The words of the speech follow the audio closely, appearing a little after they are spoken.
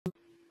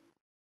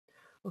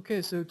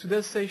Okay, so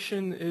today's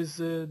session is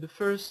the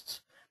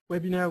first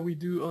webinar we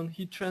do on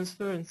heat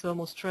transfer and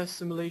thermal stress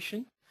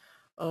simulation.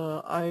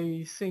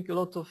 I think a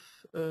lot of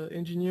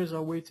engineers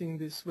are waiting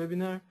this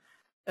webinar,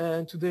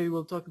 and today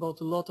we'll talk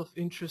about a lot of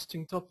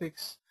interesting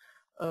topics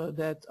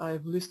that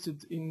I've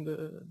listed in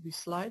this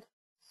slide.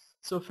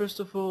 So first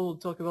of all, we'll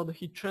talk about the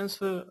heat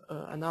transfer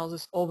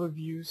analysis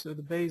overview, so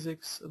the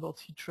basics about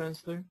heat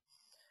transfer,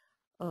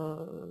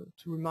 to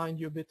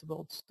remind you a bit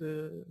about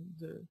the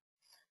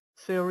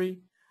theory.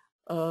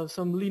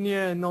 Some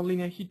linear and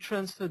nonlinear heat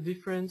transfer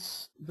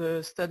difference,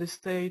 the steady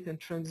state and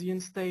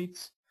transient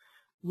states.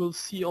 We'll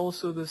see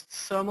also the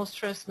thermal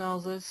stress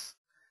analysis,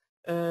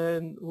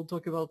 and we'll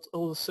talk about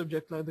all the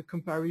subjects like the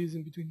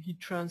comparison between heat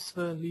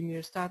transfer and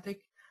linear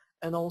static,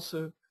 and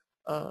also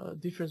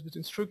difference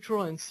between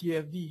structural and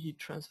CFD heat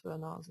transfer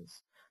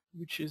analysis,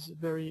 which is a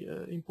very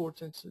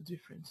important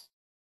difference.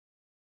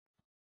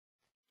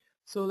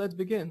 So let's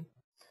begin.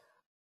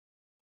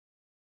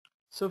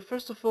 So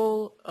first of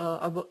all,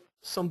 about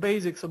some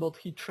basics about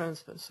heat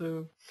transfer.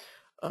 So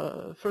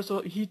first of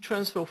all, heat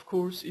transfer, of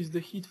course, is the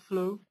heat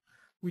flow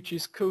which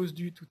is caused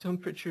due to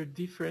temperature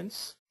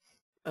difference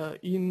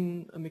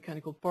in a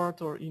mechanical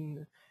part or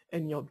in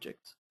any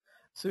object.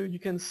 So you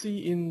can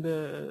see in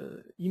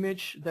the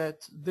image that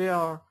there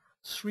are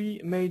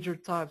three major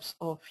types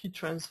of heat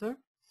transfer: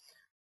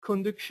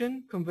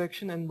 conduction,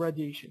 convection, and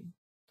radiation.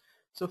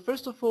 So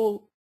first of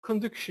all,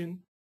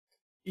 conduction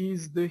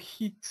is the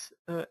heat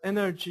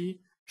energy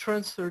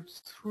transferred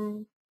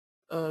through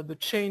the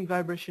chain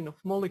vibration of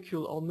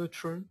molecule or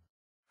neutron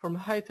from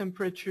high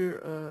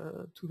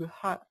temperature to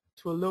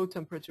a low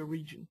temperature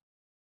region.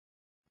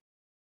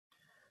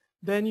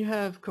 Then you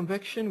have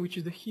convection, which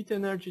is the heat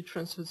energy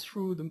transferred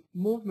through the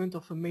movement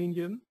of a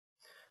medium.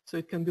 So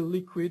it can be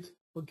liquid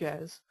or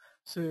gas.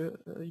 So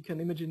you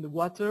can imagine the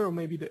water or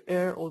maybe the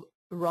air or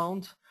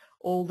around.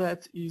 All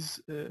that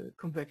is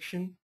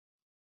convection.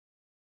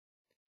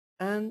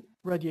 And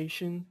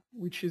radiation,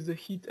 which is the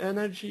heat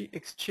energy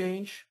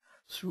exchange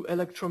through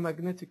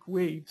electromagnetic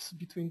waves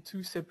between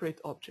two separate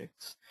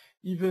objects,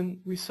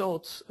 even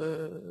without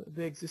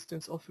the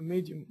existence of a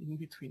medium in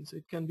between. So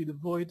it can be the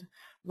void.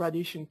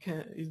 Radiation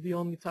is the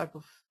only type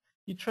of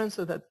heat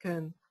transfer that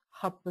can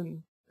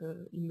happen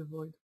in the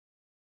void.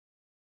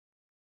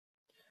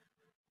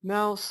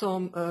 Now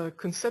some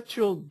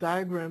conceptual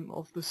diagram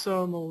of the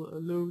thermal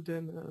load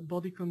and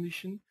body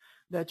condition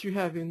that you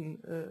have in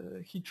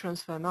heat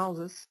transfer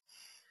analysis.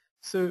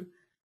 So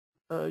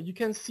you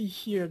can see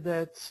here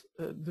that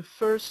the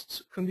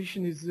first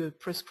condition is the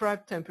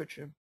prescribed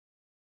temperature.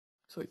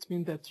 So it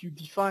means that you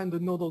define the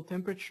nodal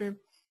temperature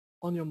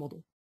on your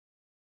model.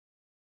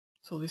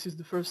 So this is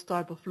the first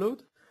type of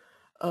load.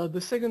 The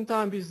second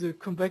type is the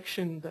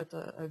convection that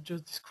I've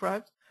just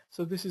described.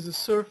 So this is a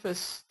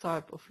surface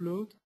type of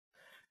load,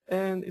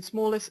 and it's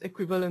more or less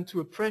equivalent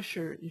to a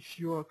pressure if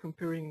you are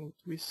comparing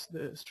with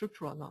the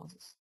structural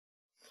analysis.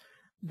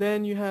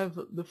 Then you have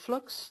the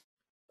flux,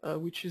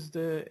 which is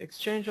the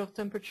exchange of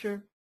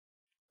temperature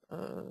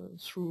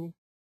through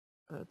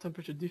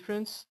temperature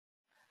difference.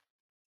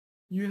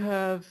 You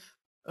have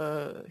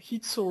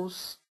heat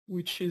source,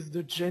 which is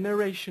the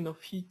generation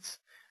of heat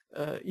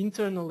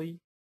internally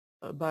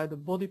by the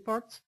body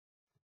part.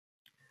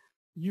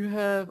 You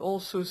have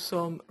also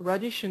some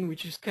radiation,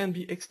 which can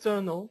be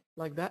external,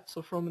 like that,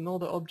 so from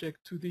another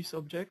object to this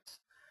object.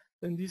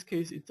 In this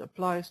case, it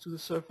applies to the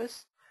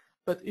surface.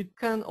 But it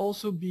can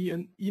also be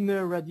an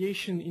inner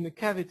radiation in a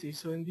cavity.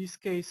 So in this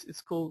case,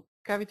 it's called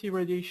cavity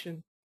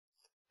radiation,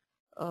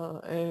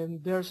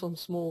 and there's some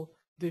small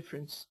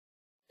difference.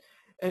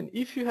 And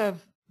if you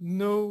have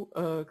no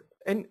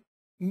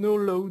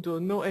load or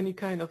no any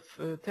kind of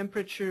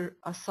temperature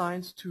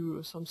assigned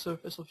to some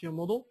surface of your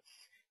model,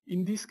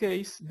 in this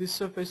case, this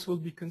surface will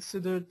be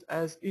considered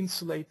as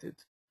insulated.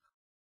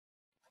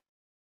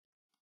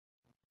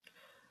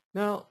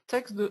 Now,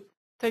 take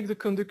the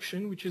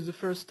conduction, which is the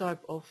first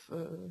type of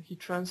heat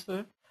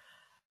transfer.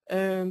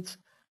 And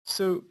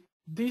so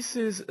this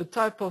is a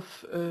type of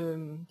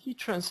heat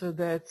transfer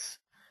that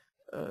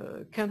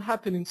can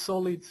happen in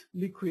solid,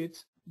 liquid,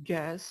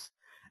 gas.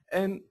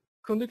 And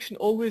conduction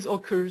always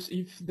occurs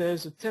if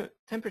there's a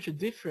temperature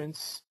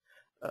difference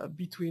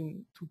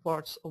between two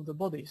parts of the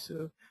body.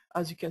 So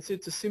as you can see,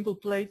 it's a simple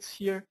plate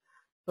here,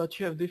 but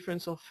you have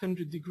difference of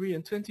 100 degree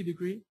and 20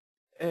 degree.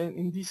 And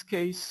in this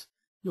case,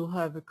 you'll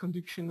have a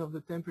conduction of the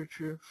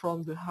temperature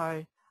from the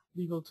high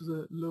level to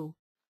the low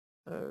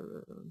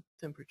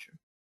temperature.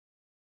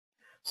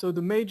 So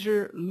the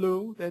major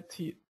law that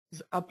he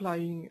is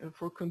applying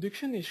for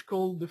conduction is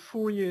called the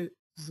Fourier's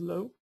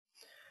law.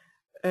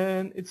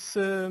 And it's,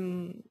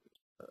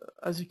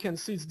 as you can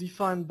see, it's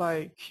defined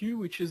by Q,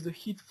 which is the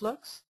heat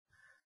flux,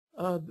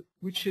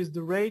 which is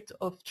the rate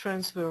of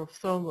transfer of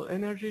thermal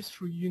energies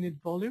through unit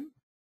volume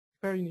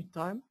per unit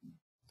time.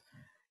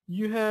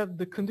 You have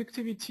the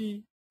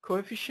conductivity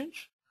coefficient,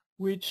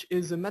 which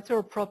is a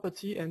matter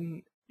property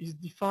and is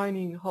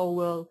defining how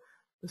well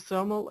the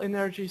thermal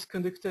energy is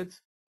conducted.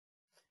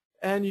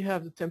 And you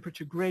have the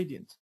temperature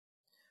gradient.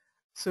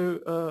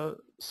 So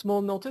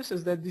small notice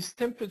is that this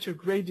temperature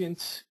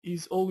gradient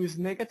is always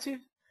negative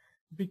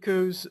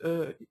because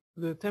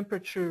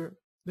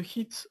the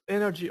heat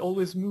energy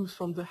always moves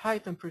from the high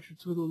temperature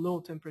to the low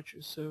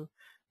temperature. So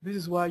this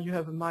is why you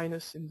have a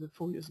minus in the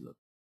Fourier's law.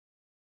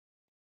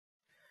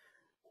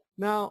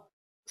 Now,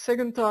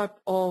 second type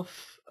of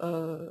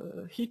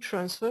heat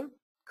transfer,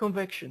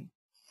 convection.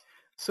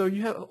 So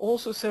you have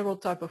also several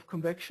types of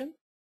convection,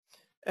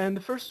 and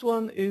the first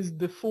one is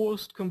the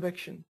forced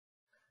convection.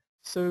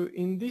 So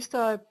in this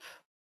type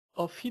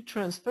of heat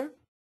transfer,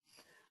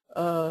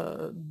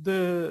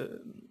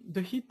 the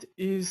heat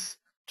is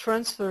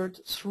transferred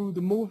through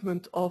the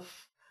movement of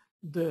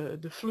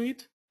the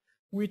fluid,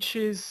 which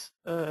is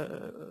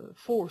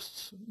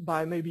forced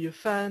by maybe a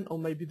fan or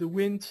maybe the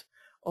wind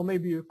or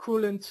maybe a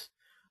coolant.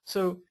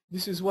 So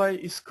this is why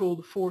it's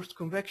called forced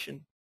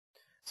convection.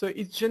 So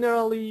it's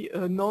generally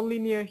a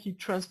nonlinear heat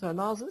transfer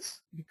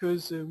analysis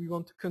because we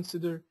want to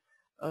consider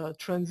a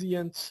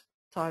transient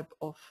type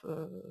of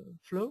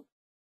flow.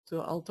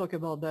 So I'll talk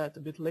about that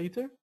a bit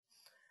later.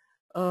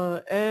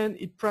 And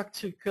it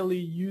practically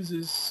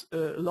uses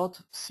a lot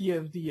of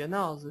CFD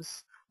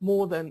analysis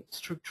more than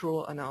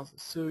structural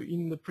analysis. So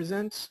in the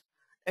present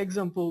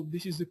example,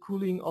 this is the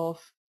cooling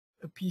of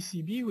a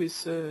PCB with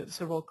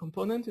several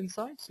components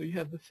inside. So you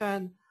have the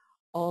fan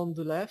on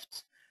the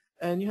left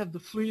and you have the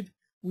fluid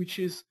which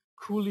is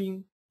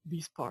cooling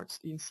these parts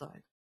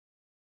inside.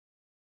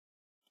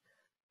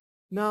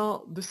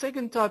 Now the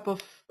second type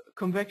of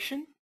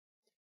convection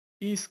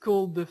is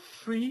called the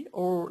free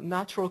or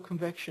natural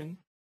convection,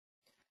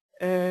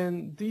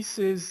 and this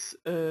is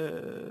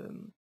a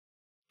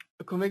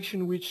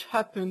convection which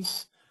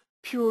happens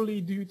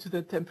purely due to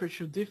the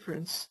temperature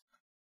difference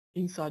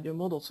inside your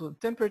model. So the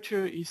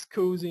temperature is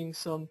causing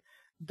some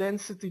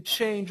density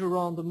change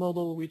around the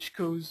model which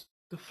causes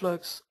the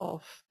flux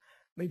of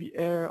maybe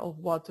air, of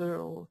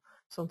water or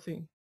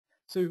something.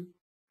 So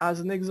as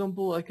an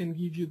example I can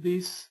give you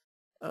this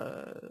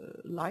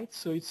light.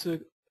 So it's a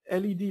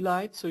LED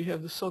light, so you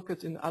have the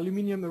socket in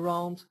aluminum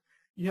around,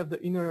 you have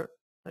the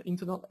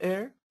internal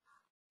air,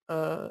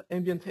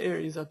 ambient air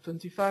is at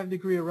 25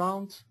 degrees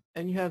around,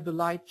 and you have the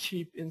light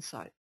chip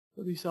inside.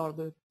 So these are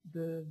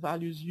the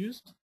values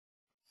used.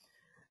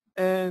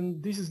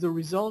 And this is the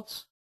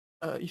result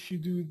if you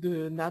do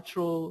the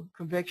natural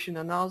convection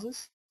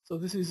analysis. So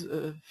this is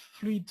a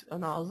fluid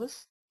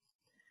analysis.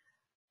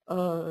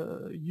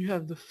 You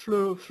have the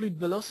fluid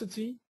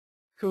velocity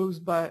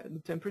caused by the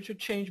temperature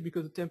change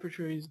because the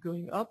temperature is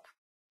going up.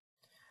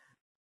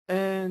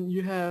 And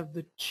you have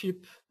the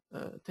chip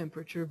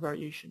temperature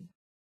variation.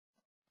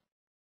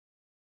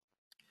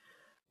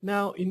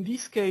 Now in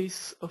this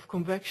case of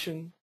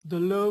convection, the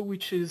law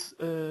which is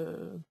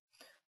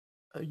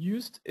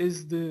used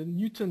is the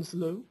Newton's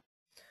law.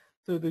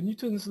 So the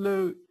Newton's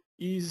law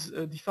is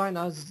defined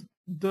as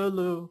the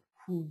law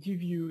who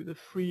give you the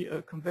free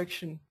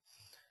convection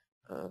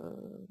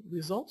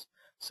result.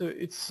 So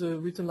it's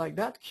written like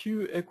that: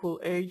 Q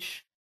equal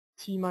H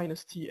T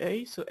minus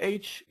TA. So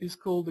H is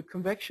called the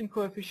convection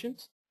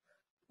coefficient,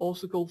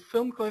 also called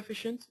film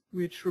coefficient,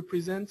 which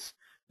represents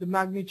the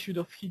magnitude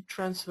of heat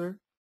transfer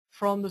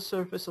from the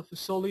surface of a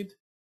solid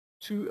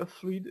to a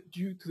fluid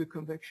due to the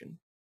convection.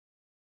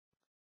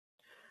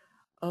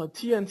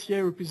 T and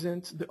TA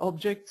represent the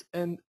object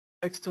and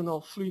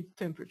external fluid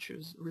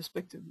temperatures,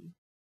 respectively.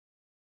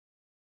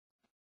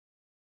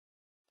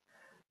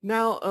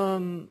 Now,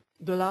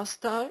 the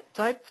last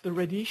type, the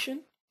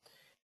radiation,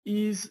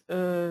 is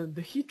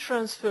the heat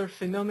transfer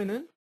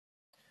phenomenon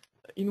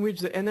in which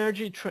the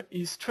energy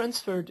is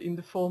transferred in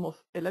the form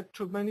of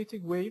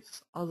electromagnetic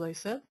waves, as I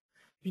said,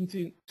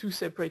 into two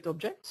separate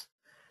objects.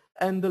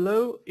 And the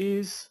law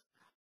is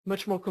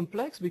much more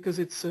complex because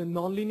it's a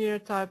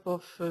nonlinear type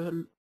of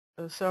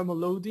thermal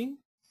loading,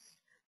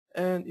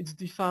 and it's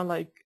defined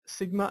like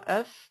sigma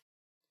F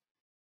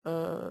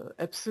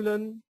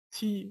epsilon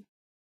T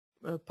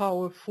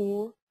power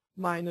 4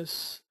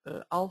 minus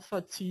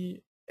alpha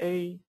T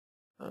A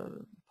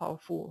power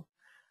 4.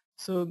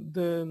 So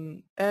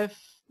the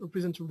F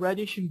represents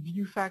radiation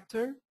view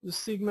factor, the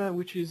sigma,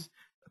 which is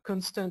a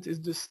constant, is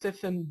the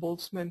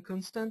Stefan-Boltzmann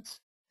constant,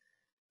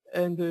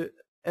 and the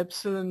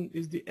epsilon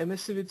is the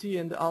emissivity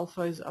and the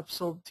alpha is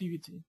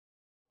absorptivity.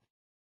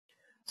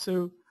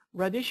 So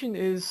radiation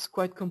is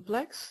quite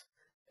complex,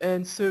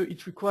 and so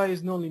it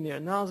requires nonlinear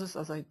analysis,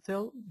 as I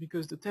tell,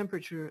 because the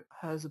temperature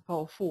has a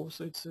power 4,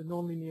 so it's a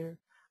nonlinear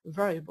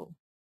variable.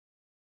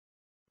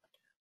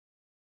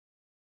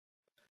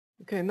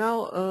 Okay,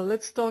 now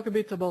let's talk a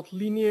bit about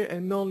linear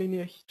and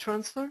nonlinear heat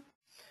transfer.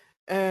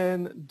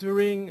 And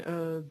during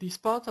this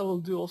part I will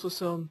do also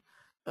some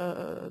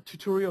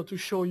tutorial to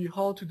show you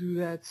how to do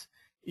that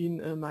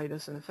in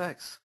midas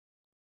NFX.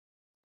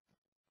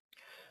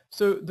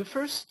 So the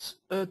first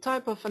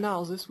type of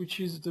analysis,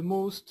 which is the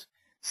most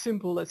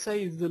simple, let's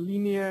say, is the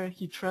linear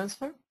heat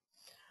transfer.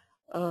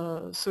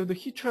 So the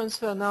heat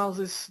transfer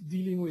analysis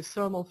dealing with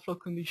thermal flow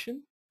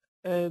condition,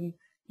 and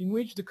in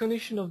which the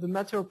conditions of the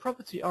material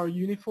property are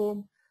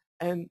uniform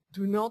and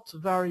do not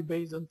vary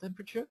based on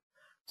temperature.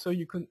 So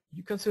you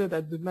consider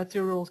that the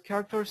material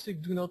characteristics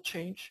do not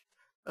change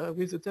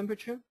with the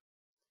temperature,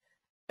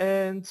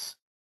 and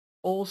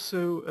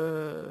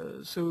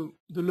also so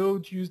the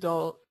load used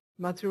are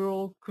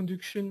material,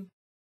 conduction,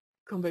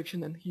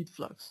 convection, and heat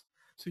flux.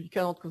 So you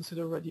cannot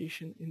consider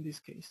radiation in this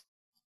case.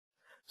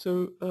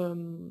 So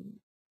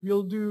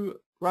we'll do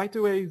right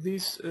away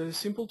this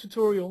simple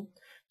tutorial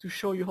to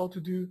show you how to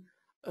do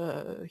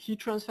heat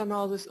transfer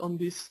analysis on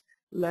this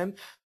lamp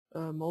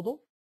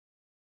model.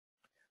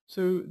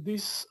 So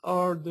these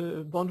are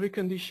the boundary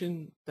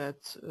conditions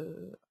that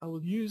I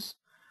will use.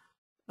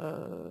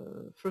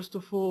 First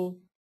of all,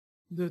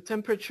 the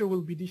temperature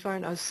will be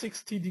defined as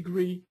 60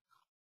 degrees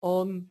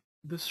on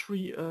the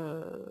three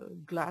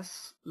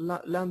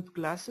lamp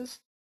glasses,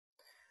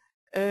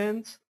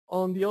 and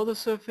on the other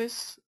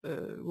surface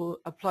we'll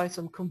apply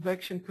some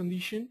convection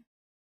condition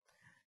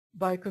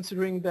by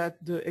considering that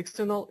the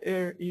external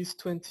air is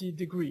 20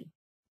 degrees.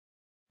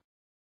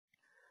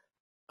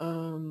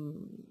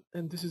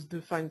 And this is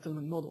the finite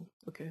element model.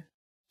 Okay,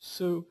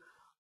 so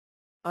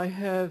I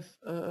have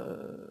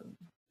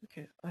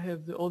I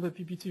have the other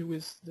PPT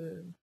with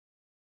the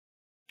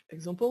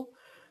example.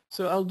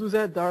 So I'll do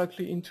that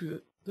directly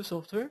into the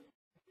software.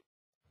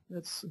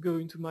 Let's go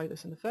into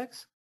midas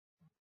NFX.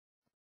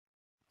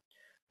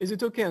 Is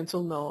it okay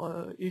until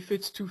now? If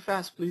it's too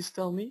fast, please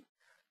tell me,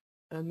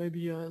 and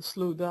maybe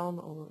slow down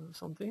or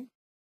something.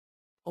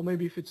 Or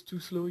maybe if it's too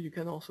slow, you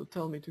can also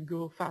tell me to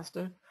go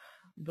faster.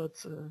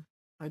 But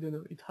I don't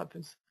know, it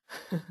happens.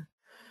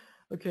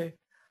 Okay,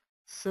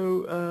 so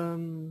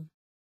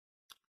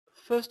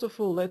first of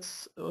all,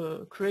 let's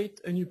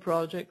create a new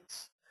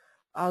project.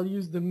 I'll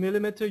use the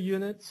millimeter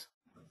unit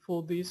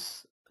for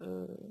this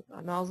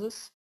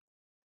analysis.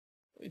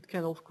 It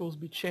can of course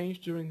be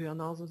changed during the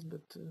analysis,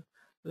 but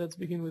let's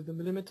begin with the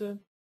millimeter.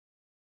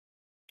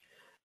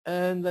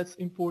 And let's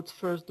import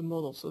first the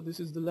model. So this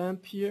is the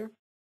lamp here.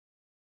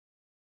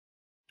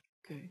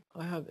 Okay,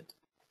 I have it.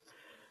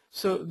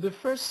 So the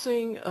first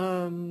thing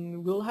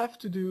we'll have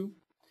to do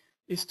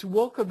is to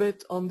work a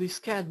bit on this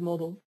CAD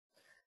model,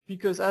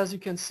 because as you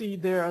can see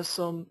there are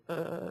some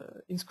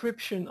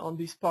inscription on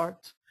this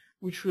part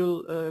which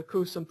will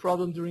cause some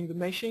problem during the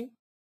meshing.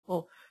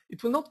 Well,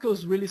 it will not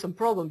cause really some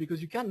problem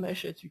because you can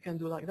mesh it, you can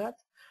do like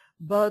that,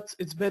 but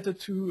it's better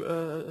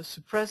to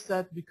suppress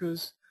that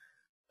because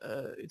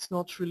it's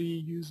not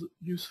really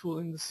useful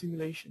in the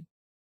simulation.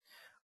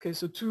 Okay,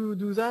 so to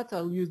do that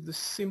I'll use the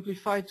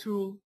simplify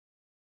tool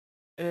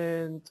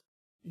and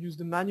use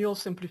the manual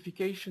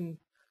simplification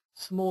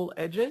small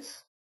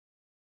edges.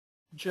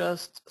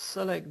 Just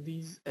select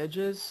these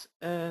edges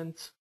and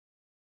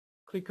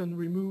click on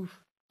remove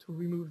to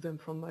remove them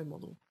from my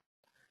model.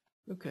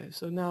 Okay,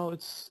 so now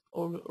it's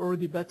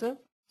already better.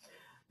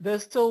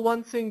 There's still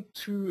one thing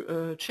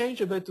to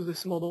change a bit to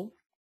this model.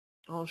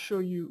 I'll show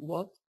you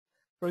what.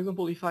 For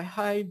example, if I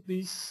hide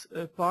these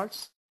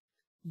parts,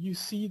 you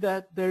see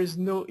that there is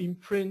no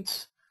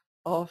imprint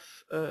of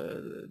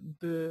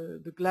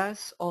the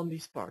glass on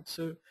this part.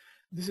 So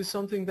this is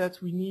something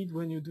that we need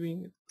when you're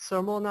doing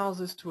thermal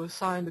analysis to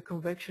assign the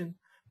convection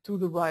to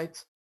the right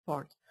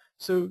part.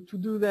 So to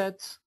do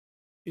that,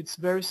 it's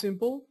very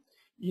simple.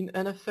 In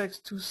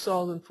NFX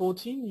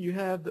 2014 you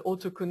have the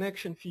auto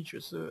connection feature.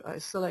 So I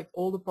select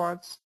all the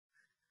parts,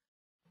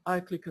 I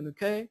click on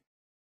OK,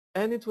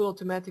 and it will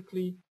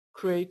automatically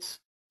create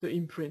the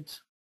imprint.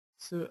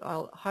 So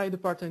I'll hide the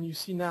part and you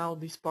see now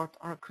these parts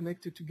are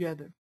connected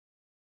together.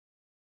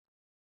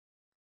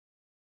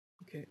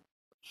 Okay,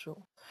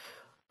 sure.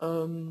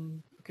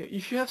 Okay,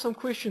 if you have some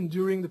question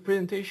during the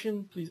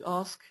presentation, please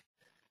ask,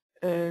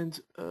 and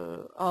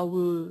I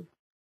will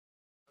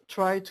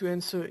try to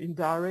answer in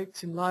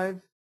direct, in live.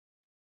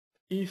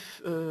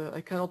 If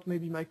I cannot,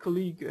 maybe my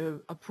colleague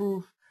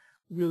approve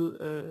will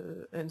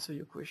answer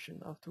your question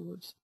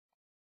afterwards.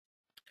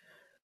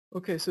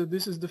 Okay, so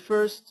this is the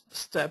first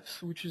step,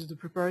 which is the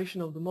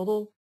preparation of the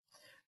model.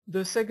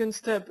 The second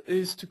step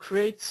is to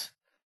create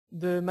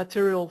the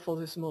material for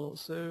this model.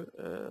 So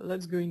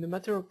let's go in the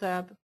material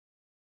tab.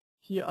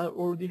 Here I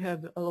already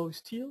have the alloy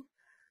steel,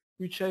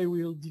 which I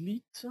will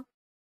delete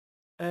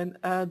and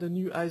add a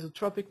new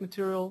isotropic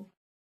material.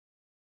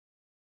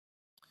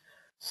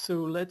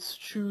 So let's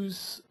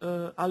choose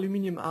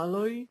aluminum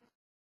alloy,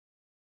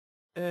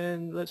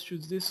 and let's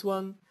choose this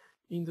one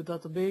in the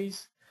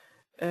database,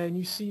 and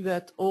you see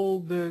that all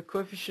the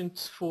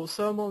coefficients for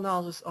thermal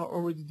analysis are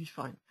already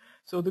defined.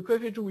 So the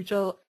coefficients which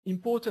are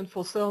important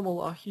for thermal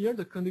are here: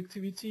 the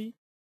conductivity,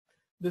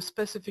 the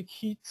specific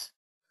heat,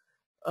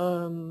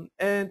 and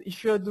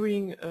if you are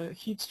doing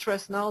heat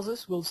stress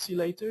analysis, we'll see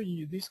later,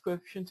 this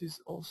coefficient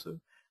is also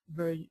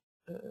very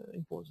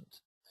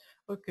important.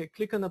 Okay,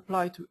 click on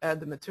apply to add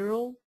the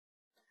material,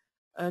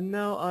 and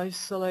now I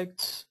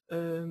select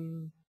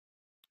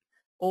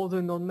all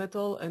the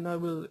non-metal and I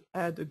will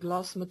add a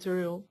glass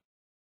material.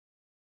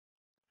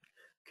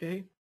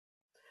 Okay,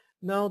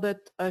 now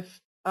that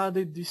I've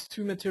added these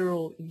two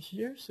materials in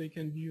here, so you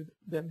can view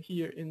them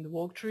here in the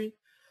walktree,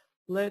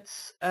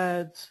 let's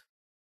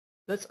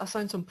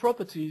assign some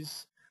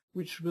properties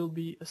which will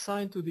be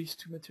assigned to these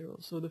two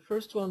materials. So the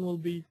first one will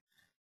be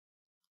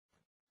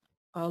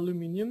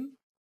aluminum,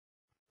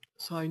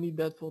 so I need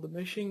that for the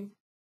meshing,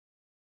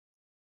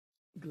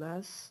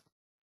 glass,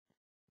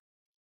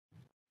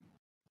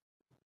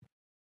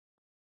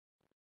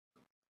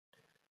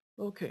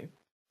 okay.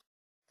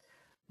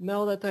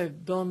 Now that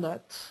I've done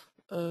that,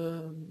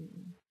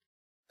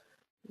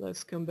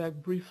 let's come back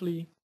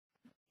briefly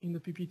in the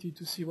PPT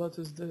to see what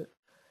is the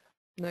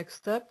next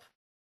step.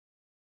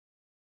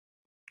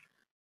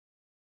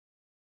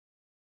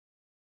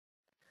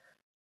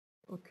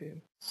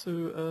 Okay, so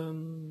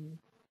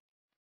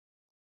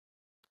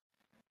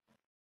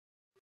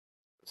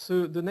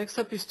the next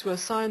step is to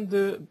assign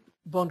the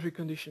boundary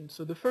conditions.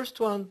 So the first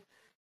one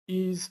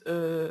is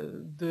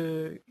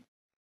to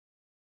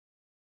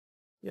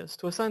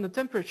assign the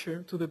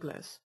temperature to the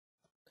glass.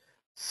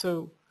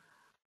 So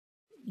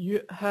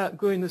you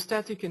go in the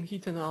static and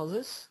heat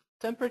analysis,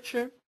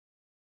 temperature,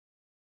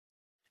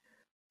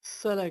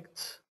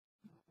 select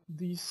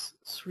these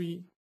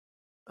three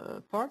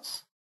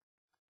parts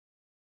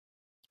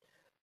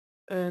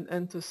and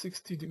enter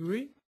 60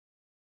 degree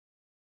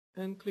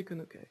and click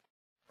on OK.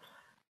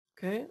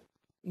 Okay,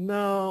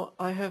 now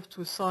I have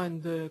to assign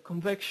the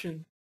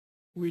convection,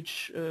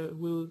 which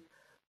will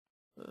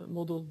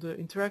model the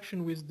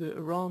interaction with the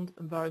around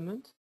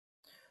environment.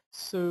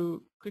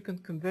 So click on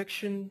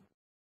convection.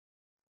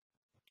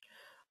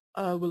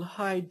 I will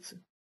hide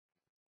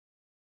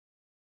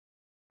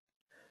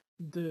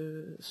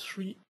the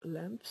three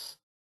lamps.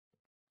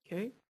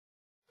 Okay,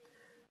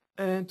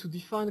 and to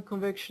define the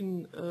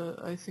convection,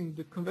 I think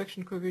the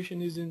convection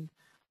coefficient is in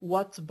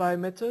watt by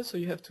meter, so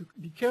you have to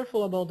be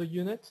careful about the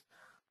unit.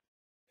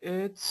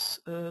 It's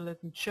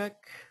let me check.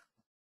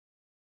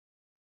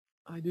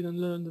 I didn't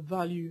learn the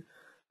value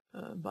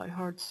by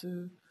heart,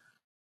 so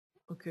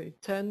okay,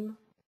 10.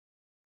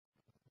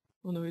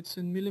 Oh no, it's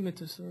in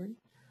millimeters, sorry.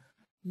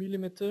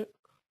 Millimeter.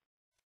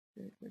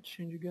 Okay, let's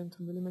change again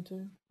to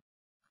millimeter.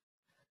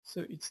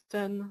 So it's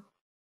 10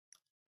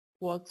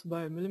 watts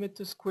by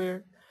millimeter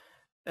square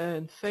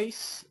and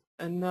phase,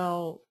 and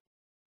now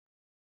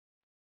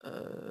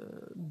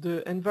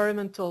the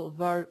environmental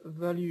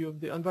value of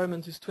the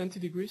environment is 20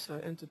 degrees, so I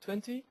enter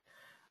 20.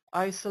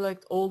 I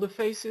select all the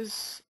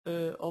faces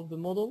of the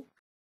model.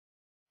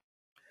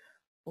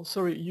 Oh,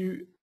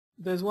 sorry,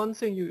 there's one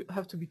thing you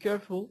have to be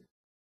careful.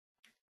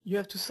 You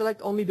have to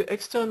select only the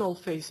external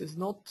faces,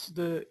 not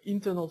the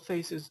internal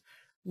faces,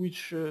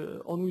 which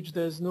on which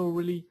there's no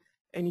really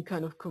any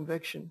kind of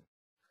convection,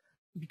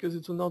 because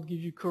it will not give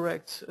you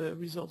correct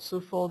results. So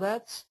for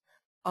that,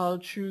 I'll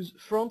choose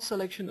front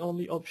selection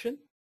only option,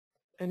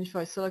 and if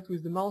I select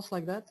with the mouse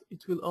like that,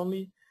 it will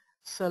only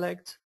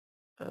select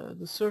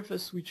the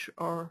surface which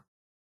are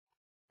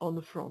on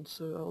the front.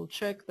 So I'll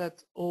check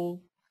that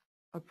all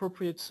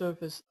appropriate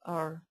surfaces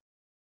are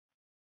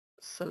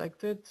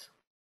selected.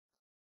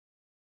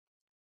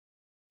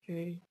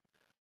 Okay,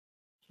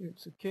 here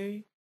it's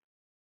okay.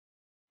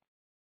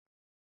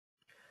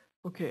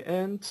 Okay,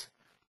 and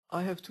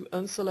I have to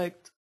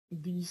unselect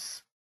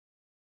this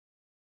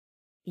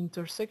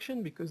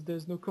intersection because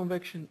there's no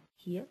convection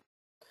here,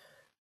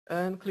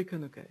 and click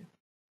on OK.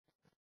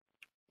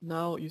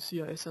 Now you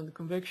see I assign the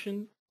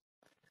convection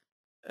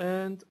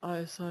and I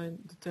assign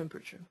the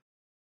temperature.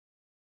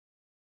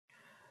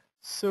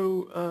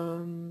 So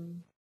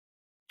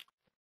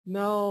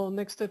now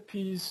next step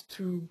is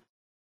to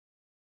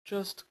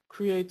just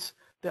create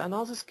the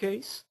analysis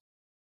case.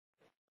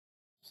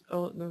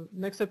 Oh, no,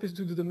 next step is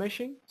to do the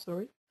meshing,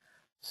 sorry.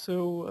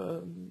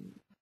 So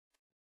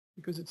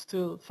because it's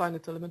still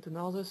finite element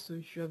analysis, so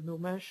if you have no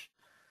mesh,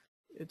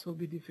 it will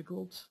be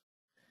difficult.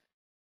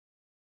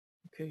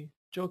 Okay,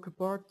 joke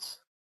apart.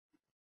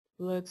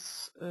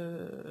 Let's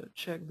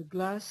check the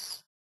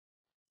glass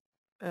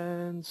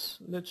and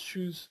let's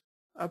choose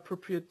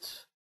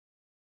appropriate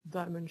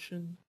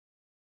dimension.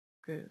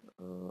 Okay,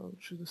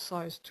 choose the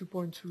size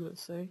 2.2,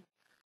 let's say.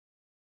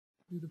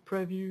 Do the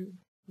preview,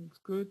 looks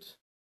good.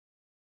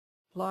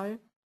 Apply.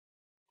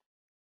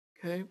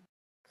 Okay,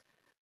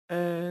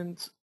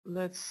 and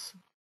let's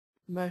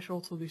mesh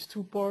also these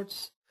two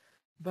parts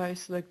by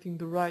selecting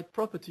the right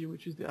property,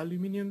 which is the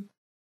aluminum.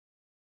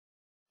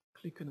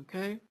 Click on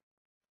OK.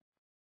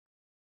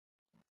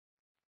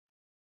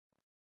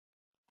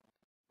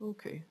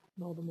 Okay,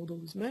 now the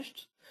model is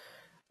meshed.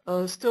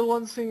 Still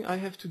one thing I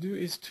have to do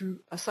is to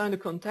assign the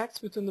contacts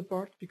between the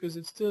part, because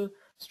it's still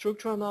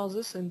structural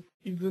analysis, and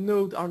if the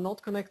nodes are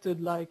not connected,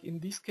 like in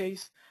this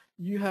case,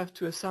 you have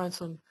to assign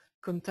some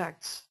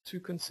contacts to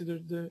consider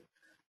the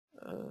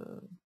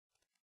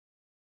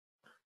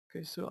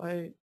okay, so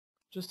I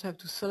just have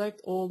to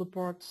select all the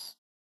parts,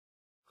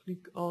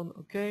 click on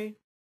OK,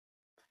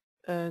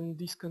 and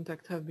these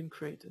contacts have been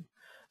created.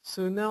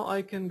 So now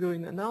I can go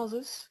in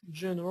analysis,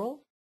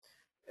 general,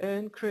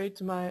 and create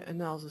my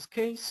analysis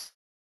case.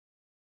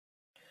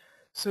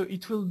 So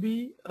it will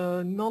be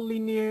a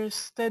nonlinear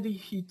steady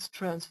heat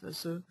transfer.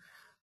 So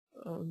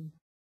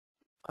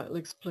I'll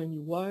explain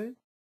you why.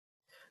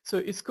 So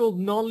it's called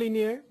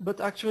nonlinear,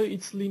 but actually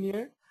it's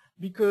linear,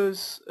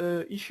 because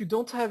if you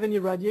don't have any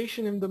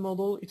radiation in the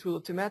model, it will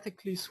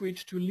automatically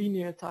switch to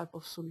linear type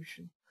of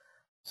solution.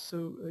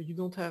 So you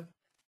don't have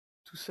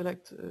to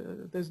select,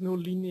 there's no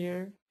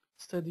linear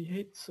steady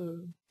heat. So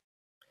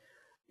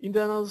in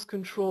the analysis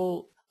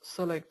control,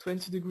 select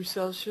 20 degrees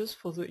Celsius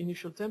for the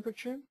initial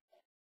temperature.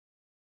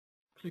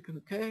 Click on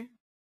OK.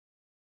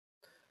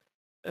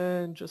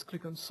 And just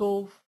click on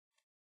solve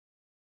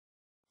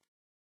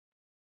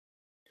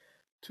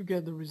to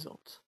get the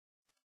result.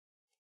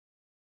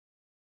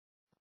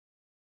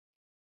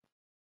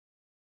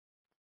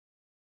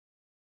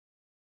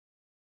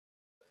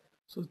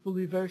 So it will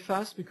be very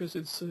fast because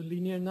it's a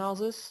linear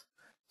analysis.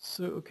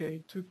 So okay,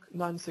 it took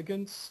 9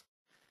 seconds.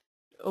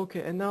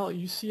 Okay, and now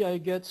you see I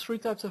get 3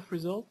 types of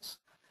results.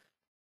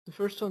 The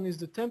first one is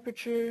the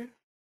temperature,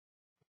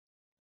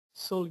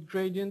 solid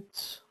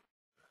gradient.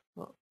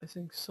 Well, I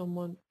think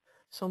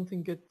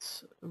something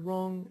gets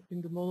wrong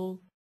in the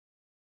model.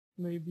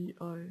 Maybe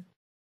I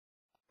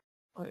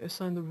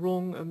assigned the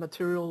wrong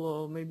material,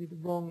 or maybe the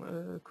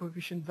wrong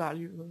coefficient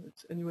value.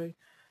 Anyway,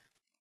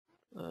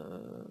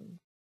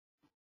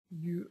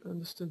 you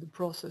understand the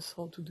process,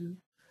 how to do.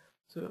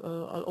 So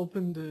I'll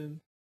open the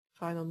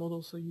final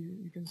model so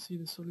you can see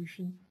the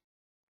solution.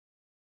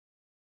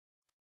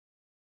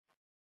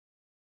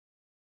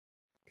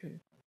 Okay.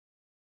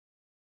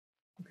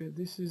 Okay,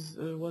 this is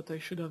what I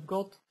should have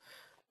got.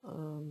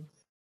 I'm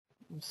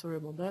sorry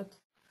about that.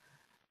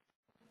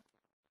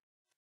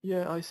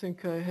 Yeah, I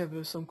think I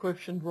have some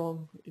coefficient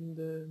wrong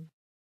in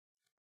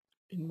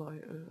my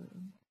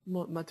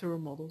material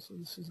model, so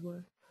this is why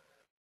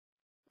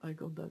I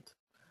got that.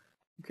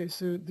 Okay,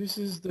 so this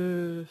is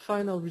the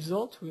final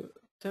result with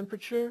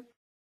temperature,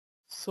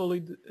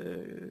 solid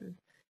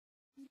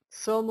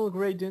thermal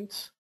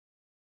gradient.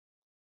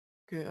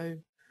 Okay,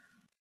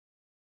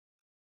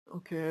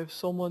 I have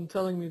someone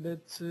telling me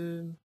that.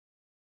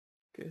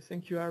 Okay,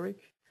 thank you, Eric.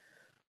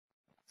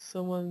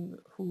 Someone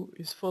who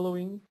is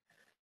following.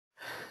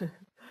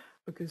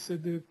 Okay, so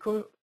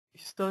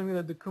he's telling me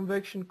that the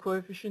convection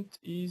coefficient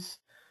is,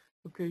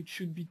 okay, it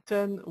should be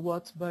 10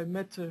 watts by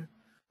meter.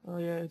 Oh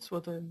yeah, it's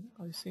what I'm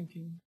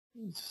thinking.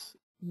 It's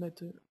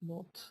meter,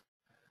 not.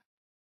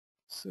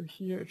 So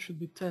here it should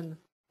be 10.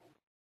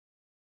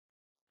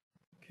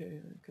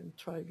 Okay, I can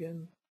try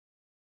again.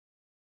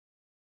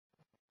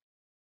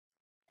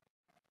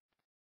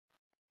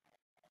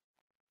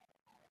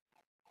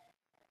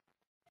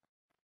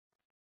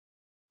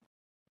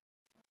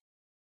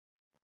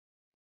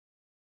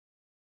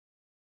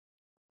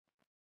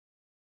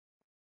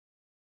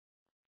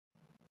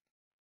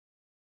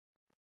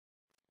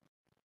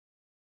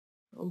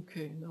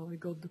 Okay, now I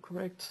got the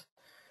correct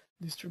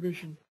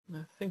distribution.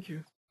 Thank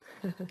you.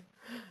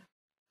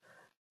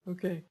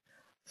 Okay,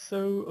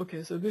 so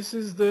this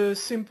is the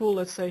simple,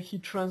 let's say,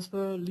 heat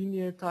transfer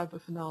linear type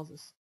of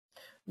analysis.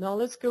 Now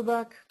let's go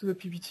back to the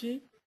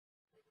PPT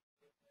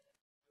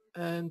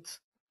and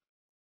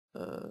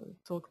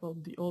talk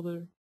about the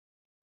other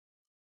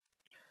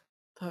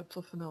types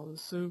of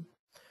analysis. So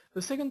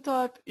the second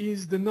type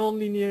is the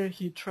nonlinear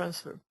heat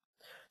transfer.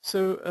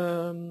 So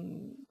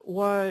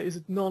why is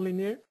it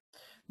nonlinear?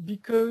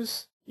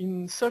 Because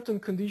in certain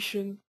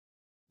conditions,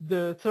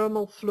 the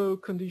thermal flow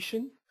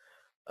condition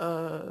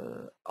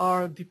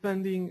are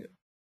depending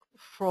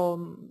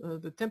from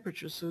the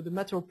temperature. So the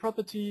material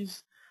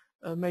properties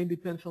may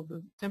depend from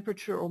the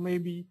temperature, or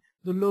maybe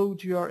the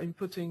load you are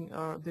inputting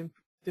are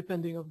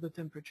depending of the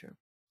temperature.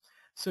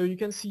 So you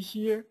can see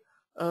here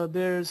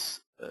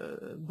there's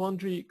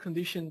boundary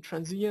condition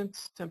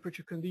transient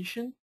temperature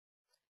condition,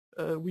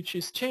 which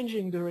is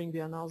changing during the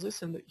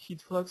analysis, and the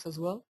heat flux as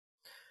well.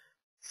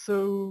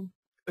 So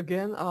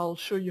again, I'll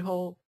show you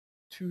how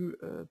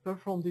to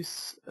perform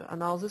this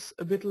analysis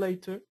a bit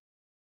later.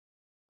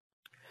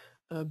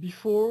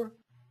 Before,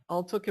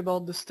 I'll talk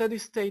about the steady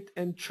state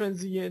and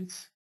transient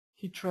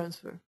heat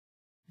transfer,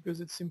 because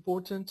it's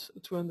important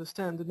to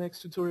understand the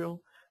next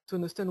tutorial, to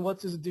understand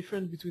what is the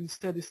difference between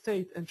steady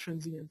state and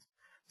transient.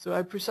 So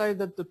I precise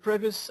that the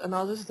previous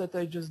analysis that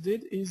I just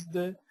did is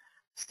the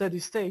steady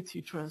state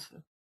heat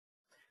transfer.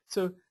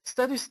 So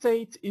steady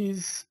state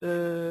is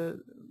the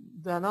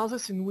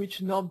analysis in which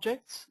an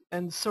object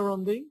and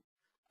surrounding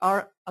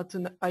are at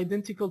an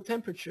identical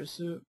temperature.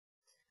 So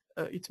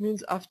it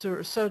means after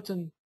a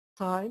certain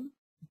time,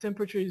 the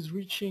temperature is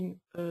reaching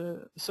a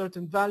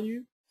certain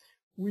value,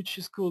 which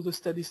is called the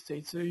steady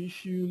state. So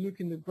if you look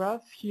in the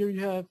graph, here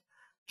you have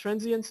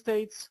transient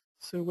states,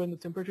 so when the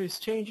temperature is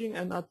changing,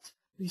 and at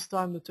this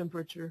time the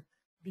temperature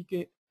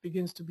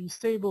begins to be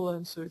stable,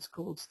 and so it's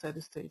called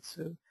steady state.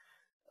 So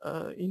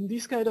in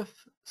this kind of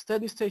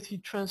steady state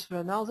heat transfer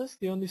analysis,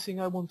 the only thing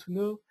I want to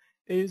know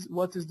is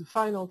what is the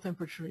final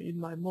temperature in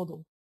my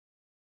model.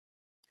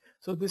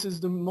 So this is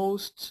the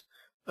most,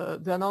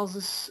 the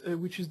analysis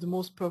which is the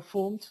most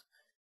performed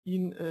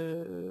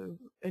in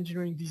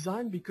engineering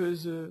design,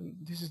 because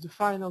this is the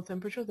final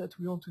temperature that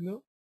we want to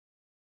know.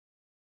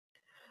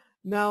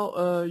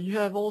 Now you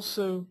have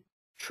also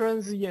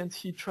transient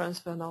heat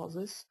transfer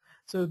analysis.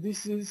 So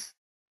this is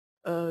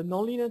a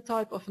nonlinear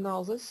type of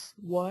analysis.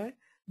 Why?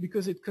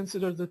 because it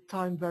considers the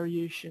time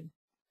variation.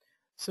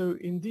 So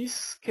in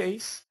this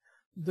case,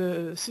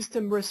 the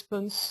system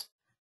response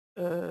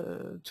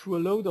to a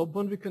load or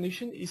boundary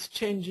condition is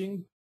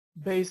changing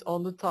based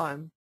on the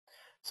time.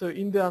 So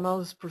in the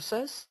analysis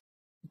process,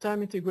 the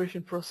time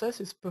integration process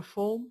is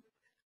performed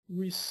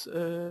with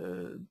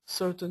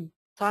certain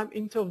time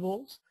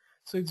intervals.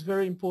 So it's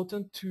very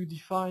important to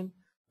define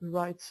the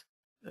right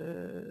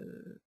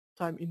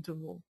time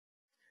interval.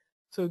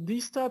 So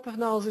this type of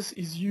analysis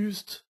is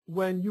used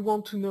when you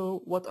want to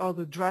know what are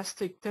the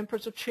drastic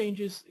temperature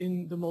changes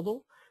in the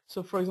model.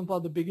 So for example,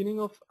 at the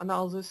beginning of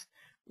analysis,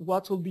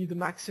 what will be the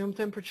maximum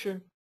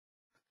temperature?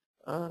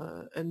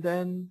 And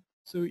then,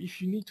 so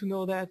if you need to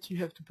know that, you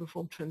have to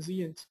perform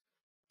transient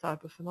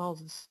type of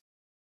analysis.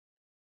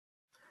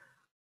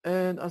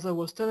 And as I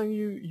was telling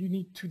you, you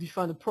need to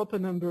define a proper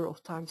number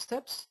of time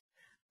steps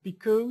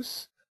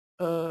because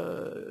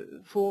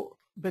for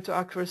better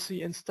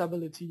accuracy and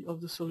stability of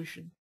the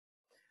solution.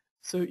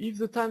 So if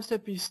the time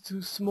step is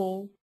too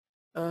small,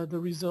 the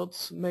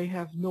results may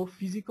have no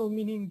physical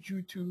meaning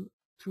due to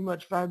too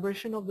much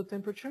vibration of the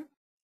temperature.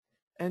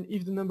 And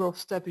if the number of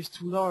steps is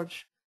too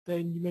large,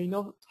 then you may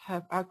not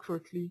have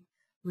accurately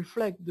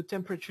reflect the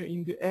temperature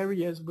in the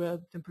areas where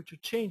the temperature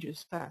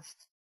changes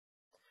fast.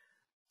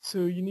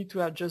 So you need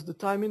to adjust the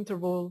time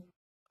interval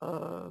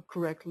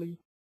correctly.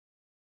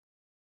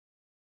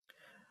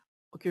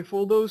 Okay,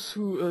 for those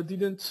who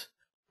didn't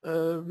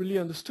really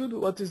understood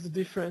what is the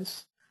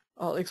difference,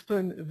 I'll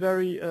explain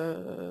very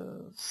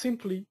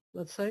simply,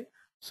 let's say.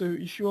 So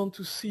if you want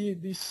to see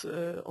this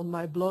on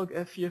my blog,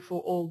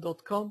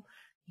 feforall.com,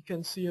 you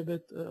can see a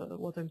bit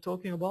what I'm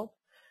talking about.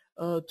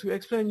 To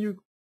explain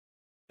you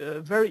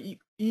very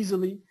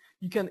easily,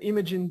 you can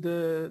imagine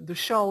the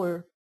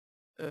shower,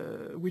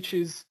 which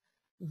is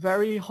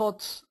very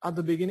hot at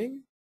the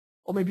beginning,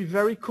 or maybe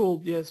very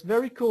cold, yes,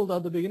 very cold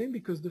at the beginning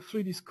because the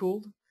fluid is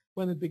cold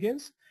when it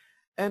begins,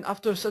 and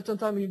after a certain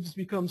time it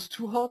becomes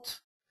too hot,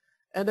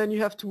 and then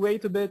you have to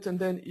wait a bit and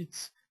then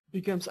it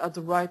becomes at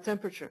the right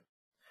temperature.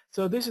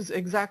 So this is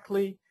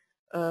exactly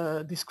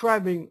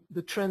describing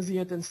the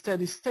transient and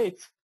steady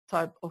state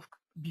type of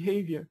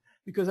behavior,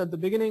 because at the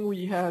beginning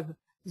we have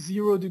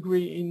 0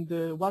 degree in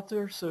the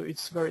water, so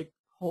it's very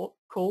hot,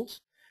 cold.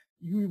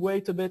 You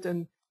wait a bit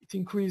and it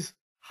increases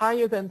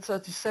higher than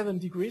 37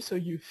 degrees, so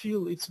you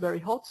feel it's very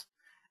hot,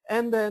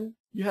 and then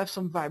you have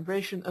some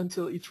vibration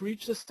until it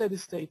reaches a steady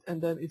state,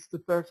 and then it's the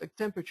perfect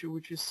temperature,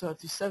 which is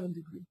 37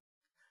 degrees.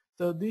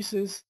 So this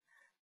is,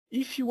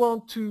 if you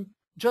want to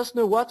just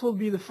know what will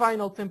be the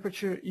final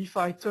temperature if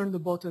I turn the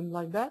button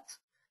like that,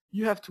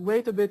 you have to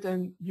wait a bit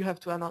and you have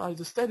to analyze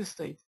the steady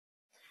state.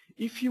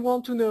 If you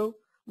want to know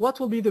what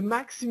will be the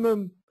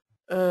maximum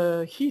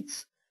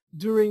heat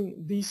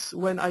during this,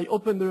 when I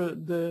open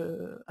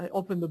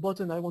the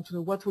button, I want to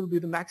know what will be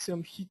the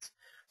maximum heat.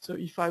 So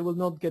if I will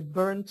not get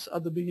burnt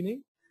at the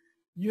beginning,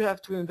 you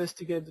have to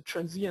investigate the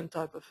transient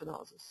type of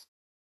analysis.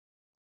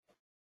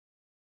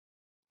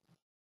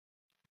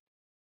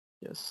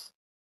 Yes.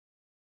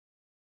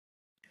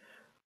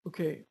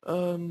 Okay.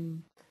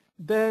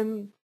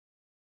 Then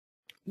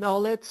now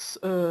let's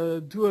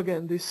do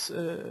again this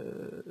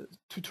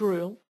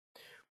tutorial,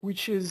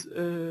 which is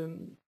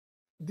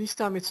this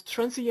time it's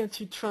transient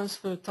heat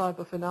transfer type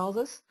of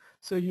analysis.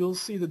 So you'll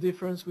see the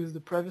difference with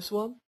the previous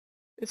one.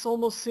 It's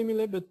almost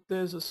similar, but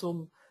there's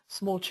some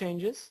small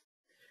changes.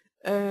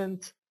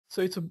 And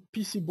so it's a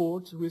PC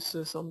board with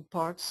some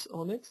parts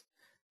on it.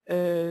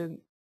 And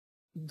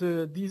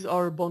these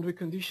are boundary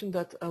conditions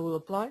that I will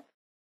apply.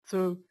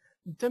 So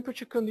the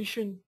temperature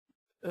condition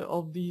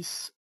of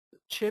these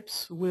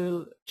chips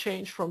will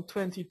change from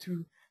 20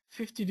 to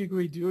 50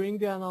 degrees during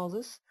the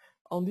analysis.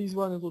 On this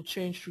one it will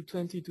change to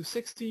 20 to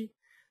 60.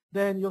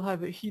 Then you'll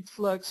have a heat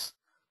flux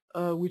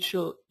which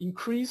will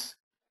increase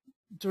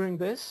during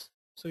this.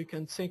 So you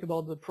can think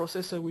about the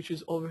processor which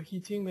is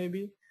overheating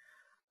maybe.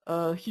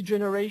 Heat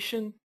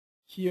generation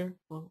here,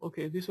 well,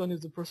 okay, this one is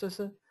the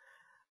processor.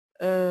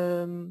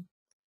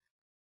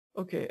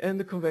 Okay, and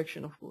the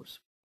convection, of course.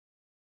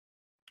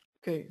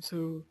 Okay,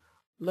 so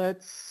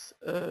let's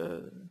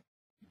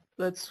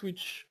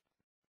switch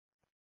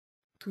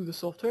to the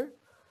software.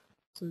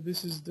 So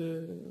this is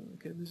the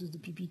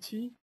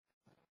PPT.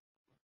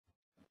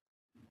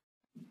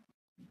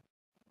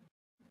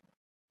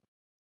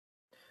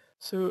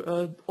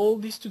 So all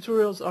these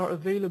tutorials are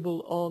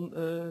available on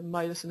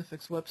midas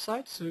NFX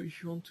website. So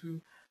if you want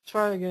to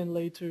try again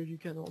later, you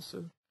can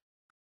also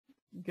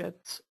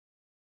get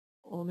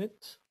on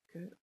it.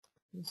 Okay,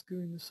 let's go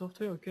in the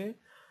software. Okay,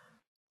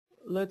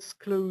 let's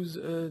close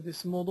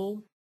this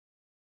model.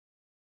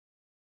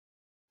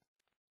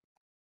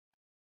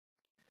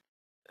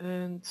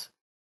 And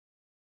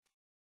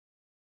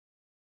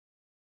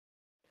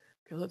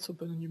okay, let's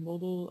open a new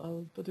model.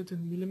 I'll put it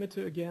in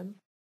millimeter again.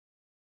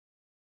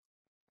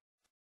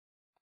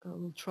 I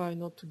will try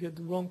not to get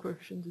the wrong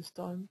coefficient this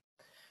time.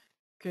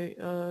 Okay,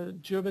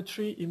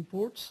 geometry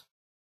import,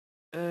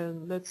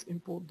 and let's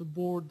import the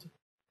board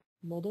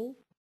model.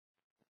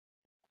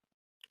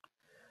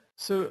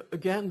 So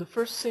again, the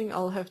first thing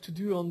I'll have to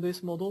do on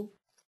this model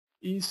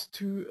is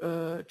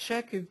to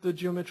check if the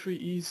geometry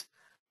is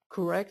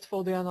correct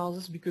for the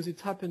analysis, because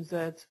it happens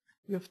that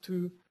you have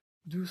to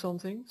do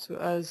something. So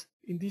as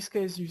in this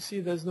case you see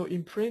there's no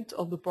imprint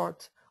of the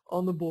part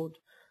on the board.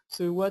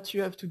 So what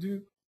you have to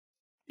do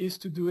is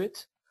to do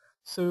it.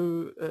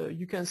 So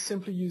you can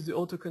simply use the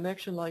auto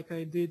connection like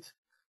I did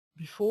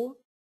before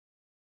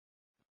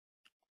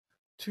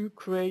to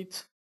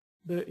create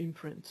the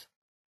imprint.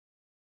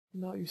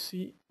 Now you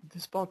see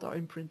this part are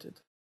imprinted.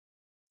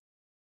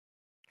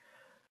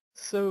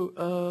 So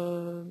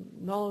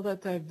now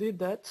that I did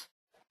that,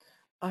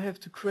 I have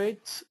to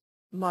create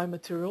my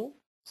material.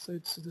 So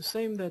it's the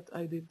same that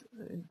I did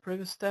in the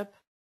previous step.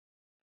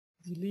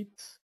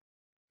 Delete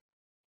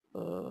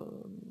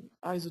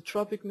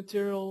isotropic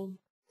material,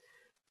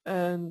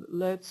 and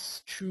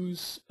let's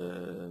choose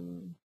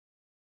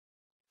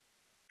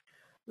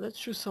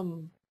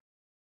some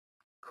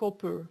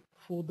copper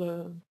for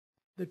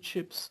the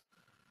chips.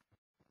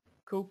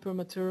 Copper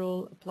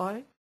material,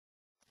 apply,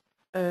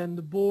 and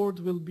the board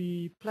will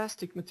be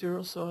plastic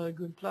material, so I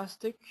go in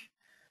plastic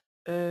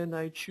and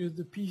I choose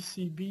the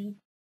PCB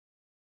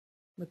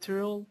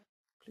material,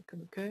 click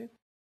on OK.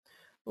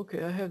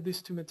 Okay, I have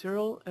these two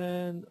material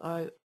and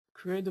I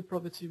create the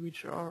property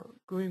which are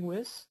going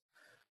with.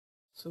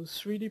 So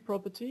 3D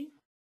property,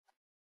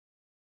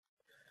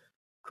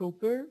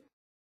 copper,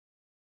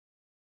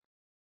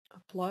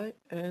 apply,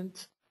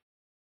 and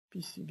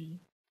PCB.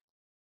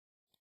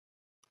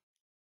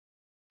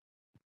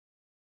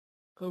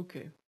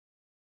 Okay.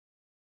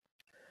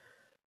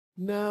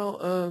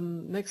 Now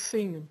next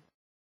thing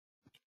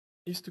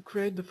is to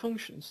create the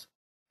functions,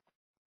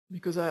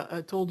 because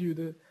I told you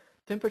the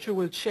temperature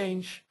will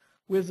change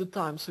with the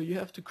time, so you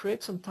have to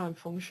create some time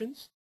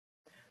functions.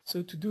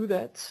 So to do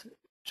that,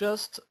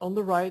 just on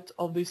the right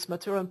of this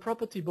material and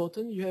property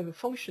button you have a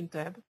function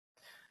tab,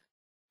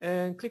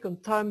 and click on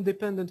time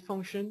dependent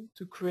function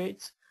to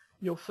create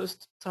your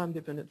first time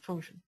dependent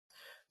function.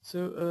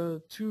 So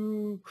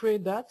to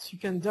create that you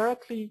can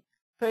directly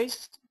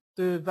paste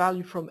the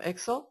value from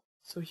Excel.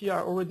 So here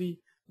I already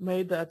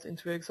made that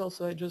into Excel,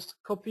 so I just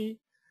copy.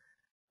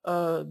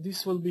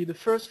 This will be the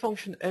first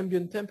function,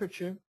 ambient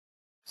temperature.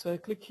 So I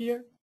click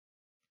here,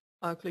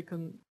 I click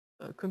on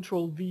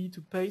Control V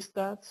to paste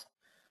that,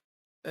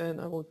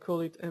 and I will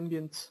call it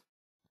ambient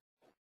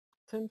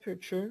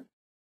temperature.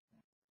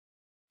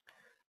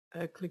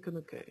 I click on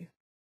OK.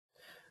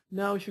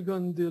 Now if you go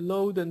in the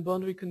load and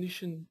boundary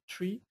condition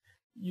tree,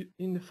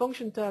 in the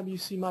function tab you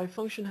see my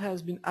function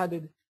has been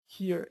added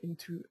here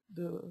into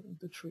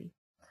the tree.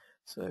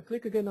 So I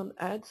click again on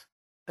add,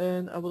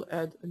 and I will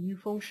add a new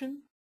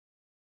function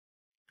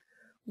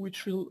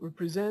which will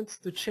represent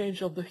the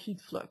change of the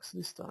heat flux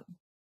this time.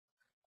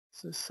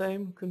 So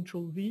same,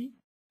 Control V,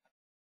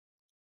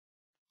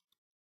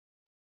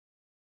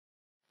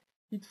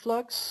 heat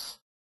flux.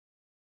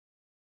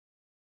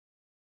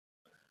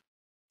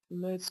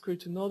 Let's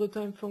create another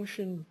time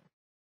function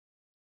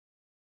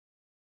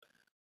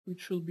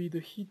which will be the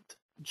heat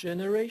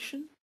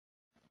generation.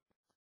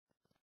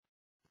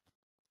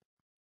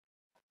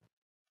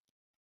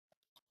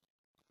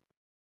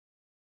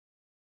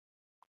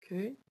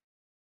 Okay,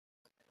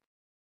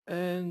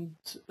 and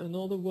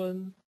another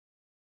one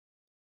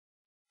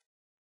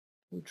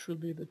which will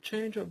be the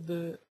change of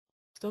the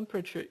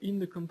temperature in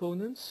the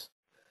components.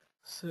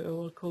 So I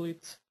will call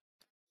it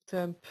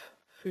temp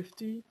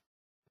 50,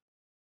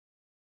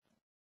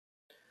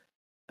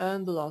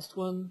 and the last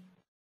one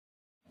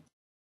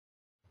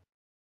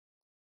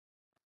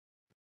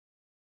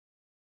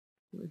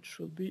which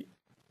will be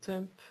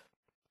temp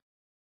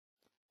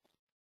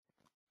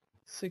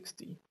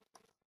 60.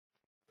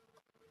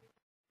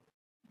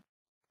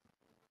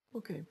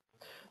 Okay,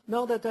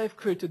 now that I've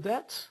created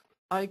that,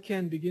 I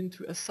can begin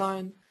to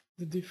assign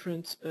the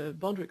different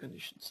boundary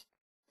conditions.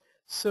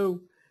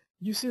 So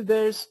you see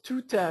there's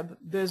two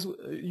tabs.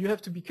 You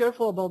have to be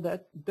careful about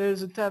that.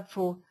 There's a tab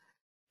for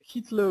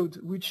heat load,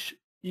 which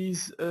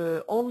is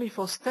only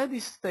for steady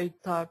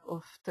state type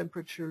of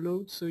temperature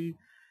load. So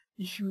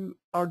if you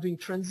are doing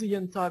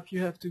transient type,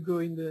 you have to go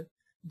in the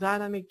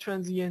dynamic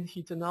transient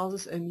heat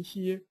analysis, and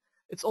here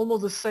it's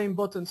almost the same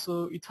button.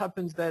 So it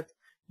happens that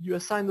you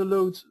assign the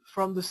load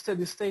from the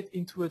steady state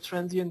into a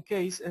transient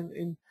case, and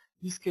in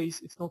this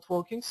case it's not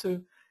working. So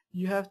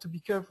you have to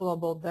be careful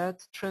about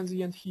that,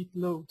 transient heat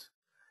load.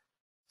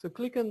 So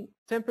click on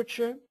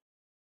temperature,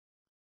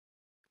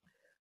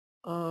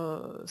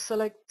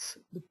 select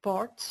the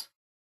part,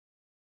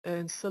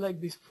 and select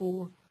these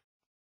four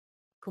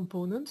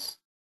components,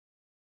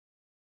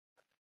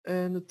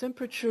 and the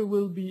temperature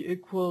will be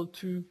equal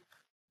to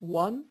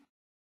 1,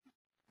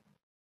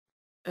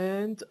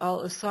 and I'll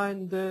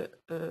assign the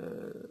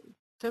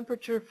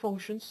temperature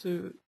function,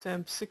 so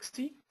temp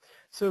 60.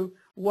 So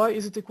why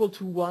is it equal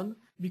to 1?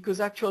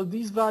 Because actually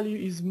this value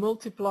is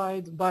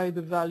multiplied by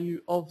the value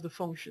of the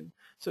function.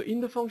 So in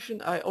the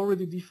function I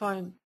already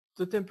defined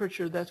the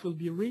temperature that will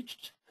be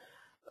reached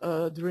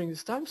during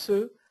this time,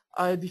 so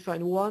I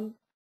define 1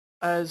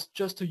 as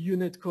just a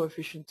unit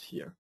coefficient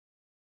here.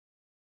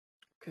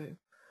 Okay,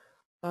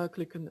 I'll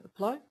click on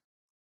apply.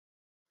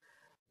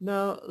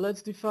 Now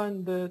let's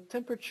define the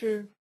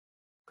temperature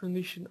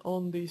condition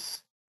on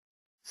these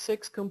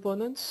 6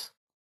 components.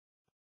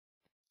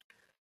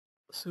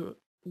 So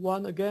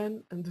 1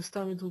 again, and this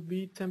time it will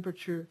be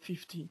temperature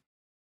 50.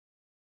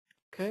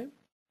 Okay.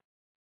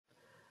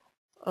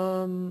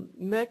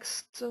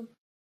 Next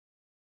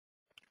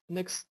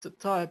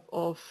type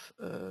of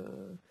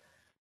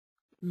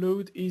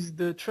load is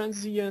the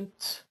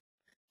transient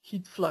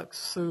heat flux.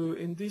 So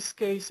in this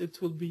case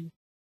it will be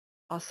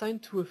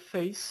assigned to a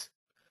face.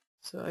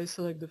 So I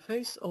select the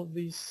face of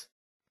these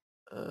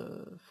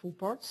 4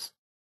 parts.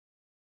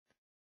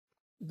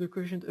 The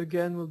coefficient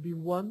again will be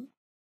 1,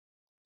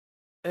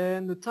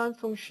 and the time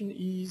function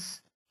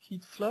is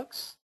heat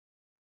flux.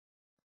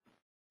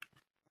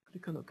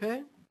 Click on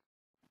OK.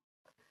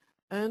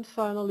 And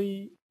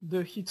finally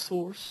the heat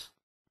source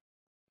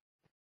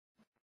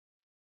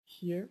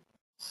here.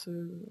 So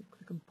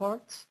click on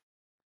parts.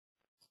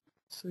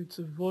 So it's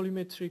a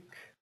volumetric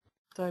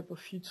type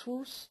of heat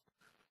source,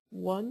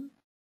 1,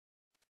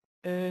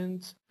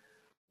 and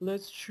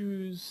let's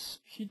choose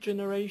heat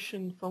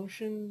generation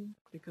function.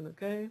 Click on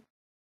OK.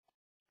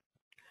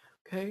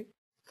 Okay.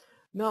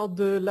 Now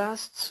the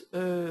last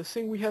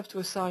thing we have to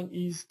assign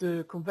is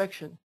the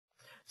convection.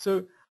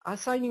 So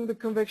assigning the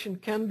convection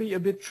can be a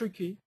bit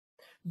tricky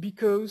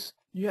because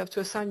you have to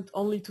assign it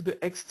only to the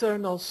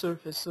external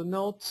surface, so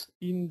not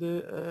in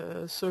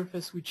the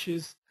surface which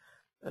is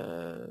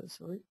not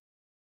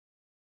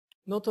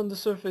on the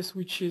surface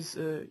which is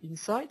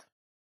inside,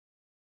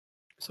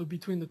 so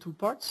between the 2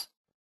 parts.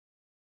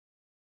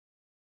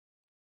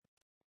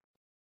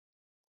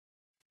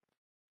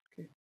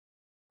 Okay.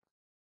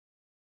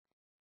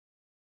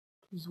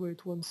 Please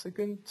wait 1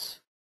 second.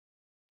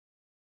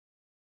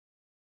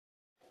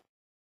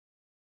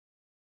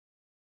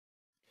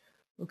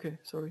 Okay,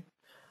 sorry.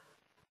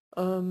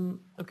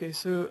 Okay,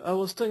 so I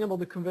was talking about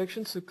the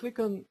convection, so click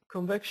on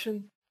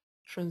convection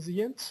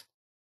transient,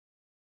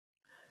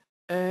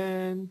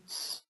 and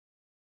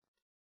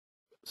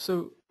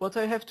so what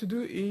I have to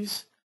do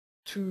is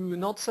to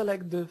not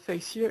select the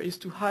face here, is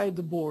to hide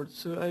the board.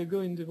 So I go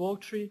in the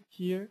work tree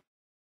here,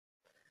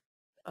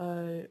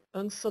 I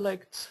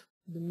unselect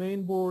the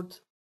main board,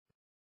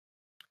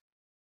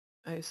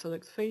 I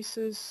select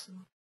faces,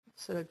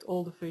 select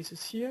all the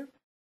faces here.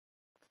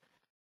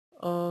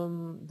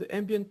 The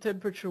ambient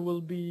temperature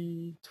will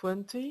be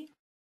 20,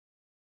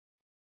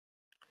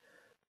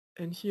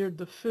 and here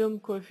the film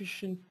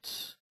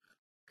coefficient,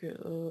 okay,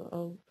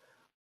 I'll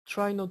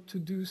try not to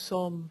do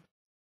some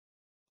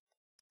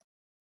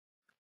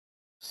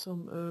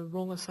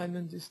wrong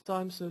assignment this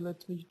time, so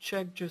let me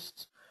check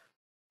just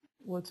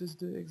what is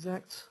the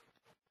exact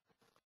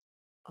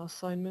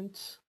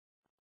assignment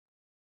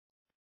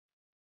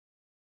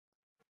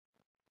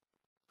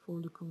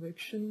for the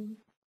convection.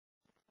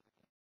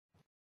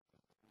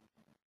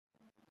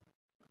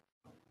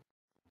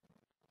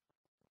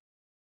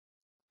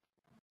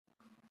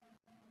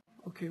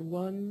 Okay,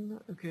 1,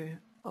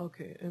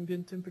 okay,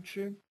 ambient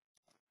temperature.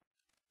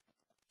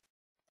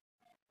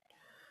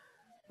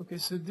 Okay,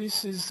 so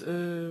this is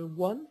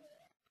 1,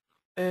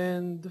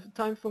 and the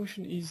time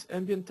function is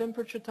ambient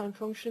temperature time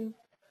function,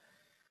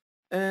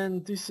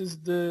 and this is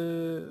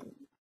the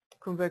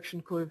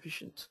convection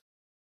coefficient.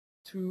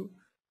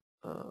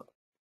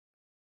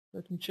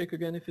 Let me check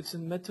again if it's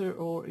in meter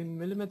or in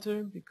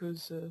millimeter,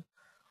 because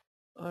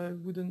I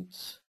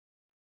wouldn't.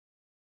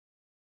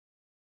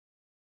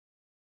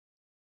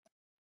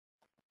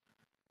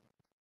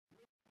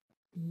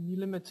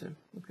 Millimeter.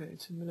 Okay,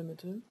 it's in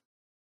millimeter.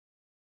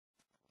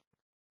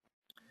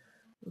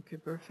 Okay,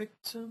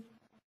 perfect.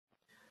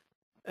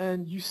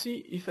 And you see,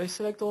 if I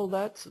select all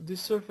that, the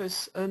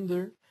surface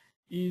under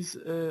is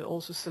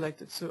also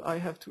selected. So I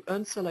have to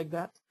unselect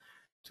that.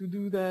 To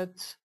do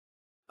that,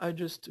 I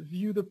just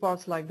view the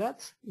parts like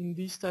that in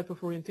this type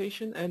of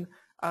orientation, and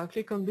I'll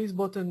click on this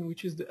button,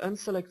 which is the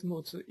unselect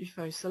mode. So if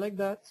I select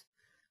that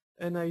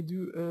and I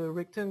do a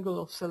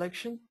rectangle of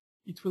selection,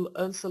 it will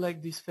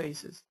unselect these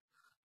faces.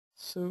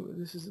 So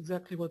this is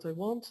exactly what I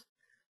want.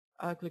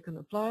 I click on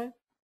apply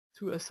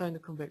to assign the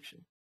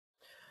convection.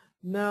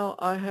 Now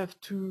I have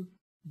to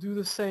do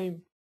the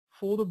same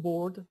for the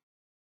board.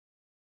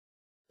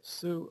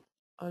 So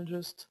I'll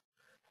just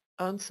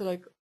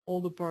unselect all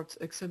the parts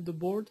except the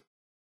board.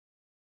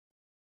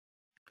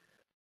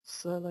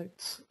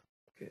 Select,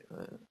 okay,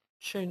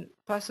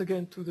 pass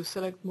again to the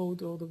select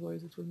mode,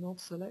 otherwise it will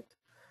not select.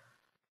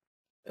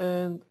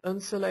 And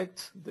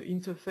unselect the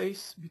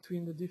interface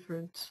between the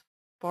different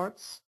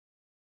parts.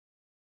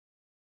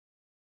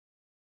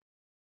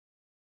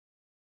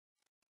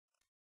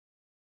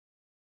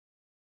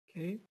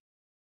 Okay,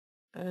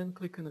 and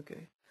click on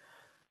OK.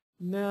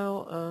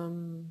 Now,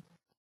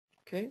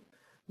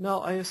 now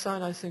I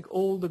assign, I think,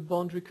 all the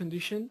boundary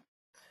condition.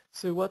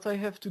 So what I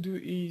have to do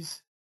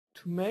is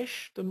to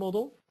mesh the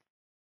model.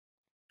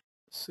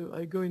 So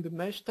I go in the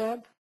Mesh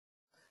tab,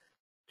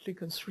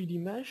 click on 3D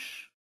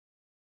Mesh,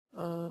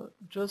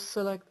 just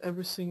select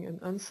everything and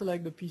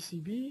unselect the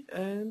PCB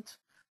and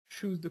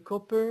choose the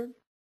copper,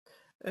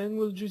 and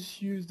we'll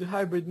just use the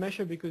hybrid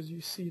mesher because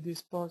you see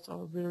these parts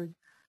are very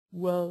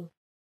well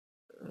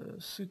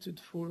suited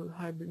for a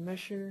hybrid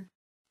mesher.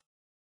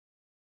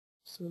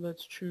 So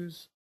let's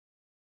choose,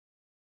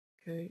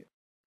 okay,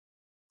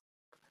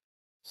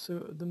 so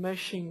the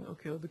meshing,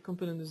 okay, the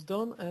component is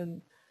done,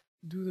 and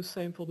do the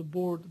same for the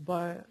board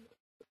by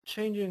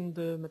changing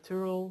the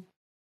material.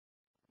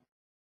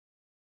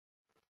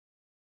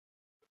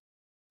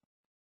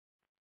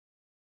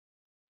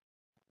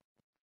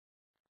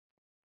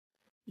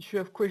 If you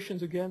have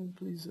questions again,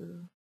 please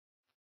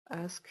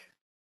ask.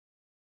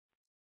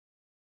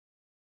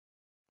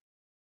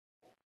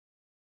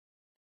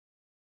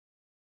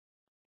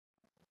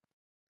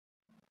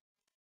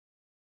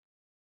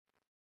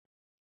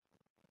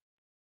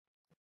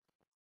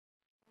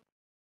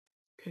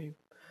 Okay,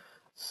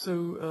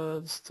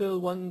 so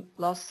still one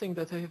last thing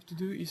that I have to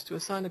do is to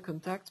assign a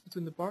contact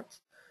between the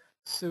parts.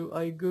 So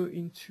I go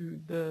into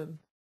the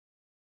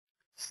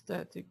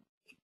static,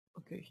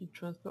 okay, heat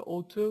transfer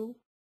auto,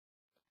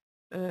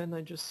 and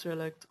I just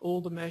select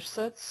all the mesh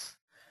sets.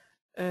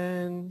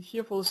 And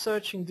here for the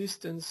searching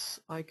distance,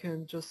 I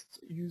can just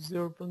use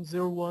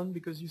 0.01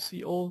 because you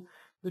see all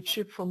the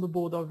chips from the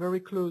board are very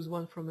close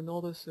one from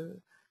another, so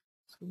it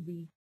will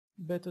be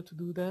better to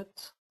do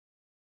that.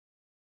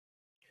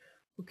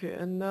 Okay,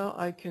 and now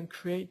I can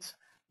create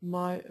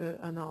my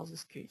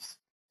analysis case.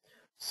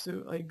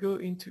 So I go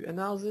into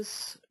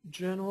analysis,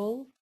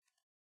 general.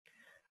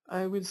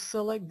 I will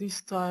select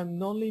this time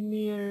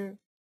nonlinear,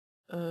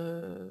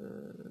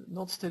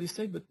 not steady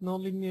state, but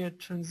nonlinear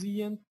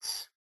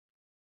transient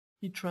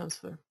heat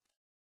transfer.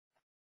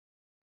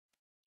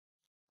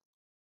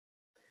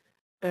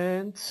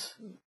 And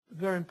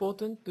very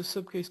important, the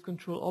subcase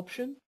control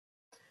option.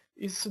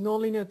 It's a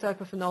nonlinear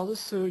type of analysis,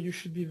 so you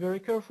should be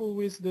very careful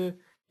with the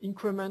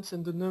increments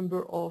and the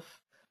number of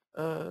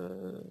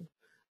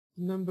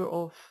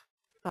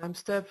time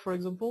step, for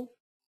example.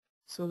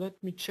 So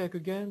let me check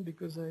again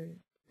because I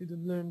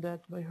didn't learn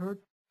that by heart.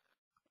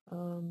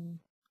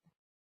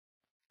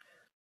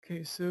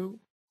 Okay, so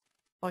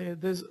oh yeah,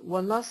 there's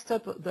one last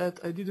step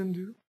that I didn't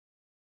do.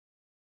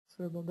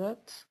 Sorry about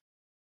that.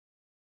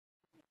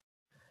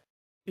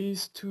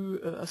 Is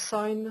to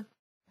assign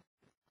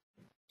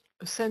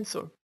a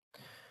sensor,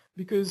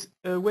 because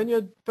when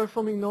you're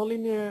performing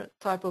nonlinear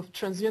type of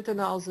transient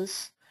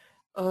analysis,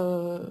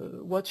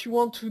 what you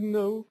want to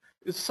know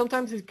is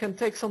sometimes it can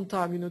take some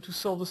time, to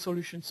solve the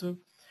solution. So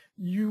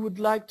you would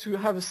like to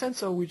have a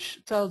sensor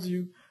which tells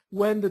you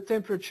when the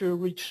temperature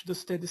reached the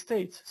steady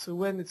state. So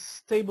when it's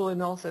stable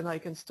enough, and I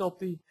can stop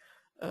the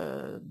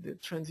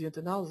transient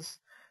analysis.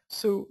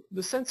 So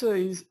the sensor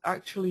is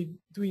actually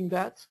doing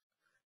that.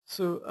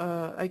 So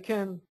I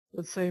can,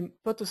 let's say,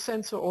 put a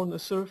sensor on a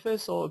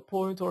surface or a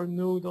point or a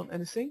node on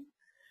anything.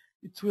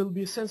 It will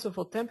be a sensor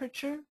for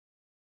temperature,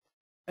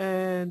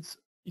 and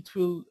it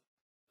will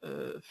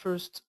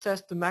first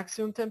test the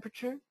maximum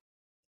temperature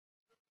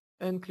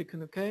and click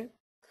on OK.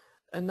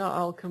 And now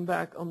I'll come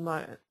back on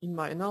in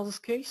my analysis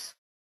case,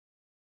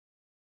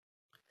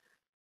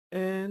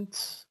 and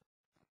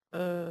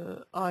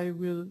I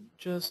will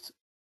just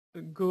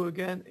go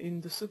again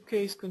in the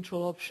subcase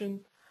control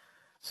option.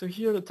 So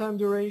here the time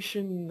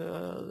duration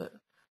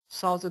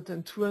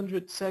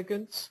 1200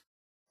 seconds.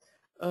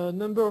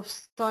 Number of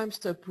time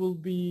step will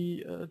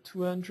be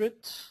 200.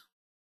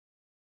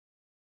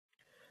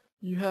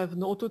 You have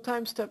an auto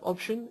time step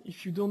option.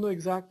 If you don't know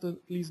exactly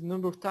the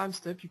number of time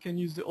step, you can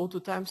use the auto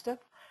time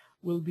step,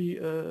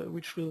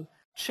 which will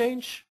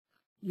change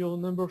your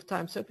number of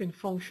time step in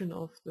function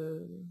of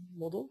the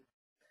model.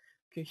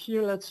 Okay,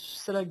 here let's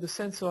select the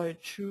sensor I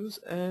choose,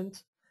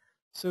 and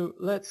so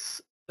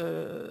let's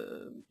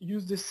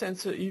use this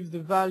sensor if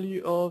the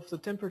value of the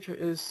temperature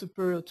is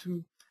superior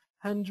to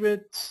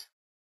 100.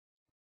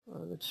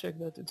 Let's check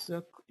that it's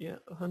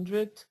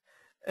 100.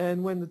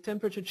 And when the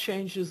temperature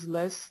changes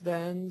less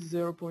than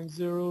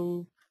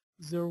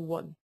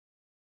 0.001.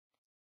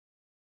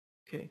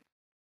 Okay.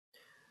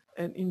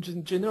 And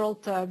in general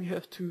tab, you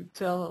have to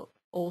tell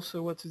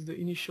also what is the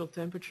initial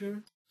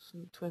temperature.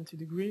 So 20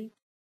 degree.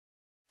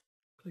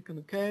 Click on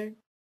OK.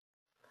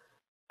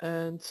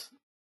 And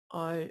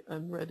I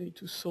am ready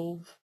to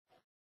solve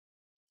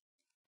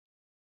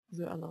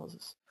the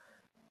analysis.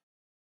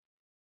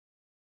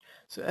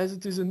 So as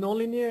it is a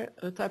nonlinear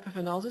type of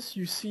analysis,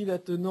 you see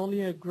that the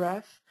nonlinear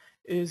graph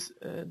is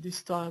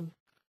this time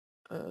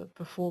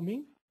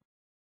performing.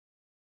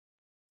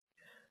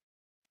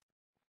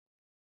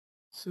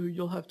 So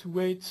you'll have to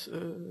wait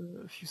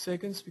a few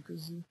seconds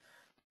because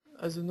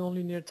as a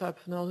nonlinear type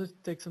of analysis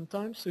it takes some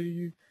time. So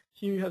here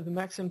you have the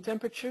maximum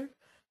temperature,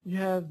 you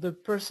have the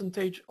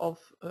percentage of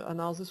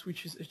analysis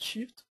which is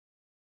achieved,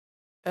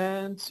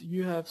 and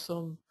you have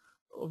some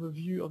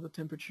overview of the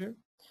temperature.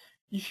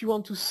 If you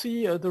want to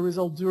see the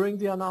result during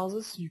the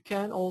analysis, you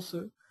can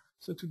also.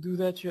 So to do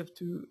that, you have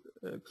to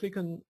click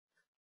on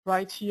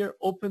right here,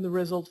 open the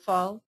result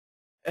file,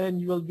 and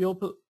you will be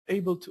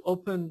able to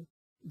open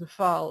the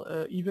file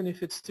even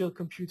if it's still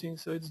computing.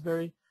 So it's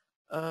very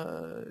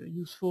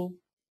useful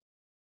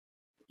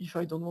if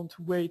I don't want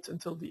to wait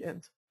until the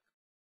end.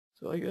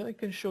 So I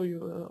can show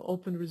you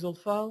open result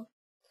file.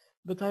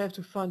 but I have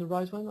to find the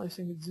right one. I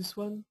think it's this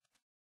one.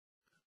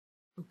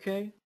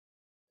 Okay,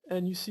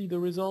 and you see the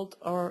results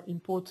are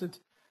imported,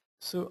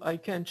 so I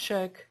can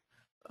check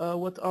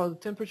what are the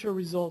temperature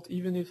results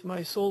even if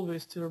my solver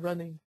is still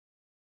running.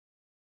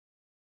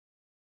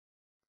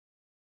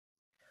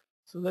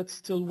 So let's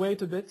still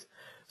wait a bit.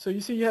 So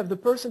you see you have the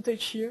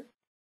percentage here.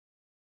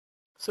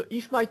 So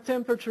if my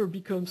temperature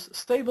becomes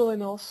stable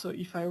enough, so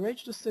if I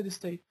reach the steady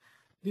state,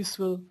 this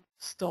will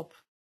stop.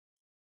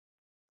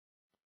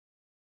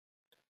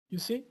 You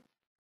see?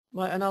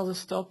 My analysis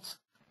stopped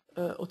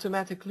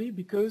automatically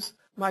because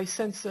my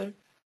sensor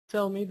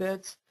tell me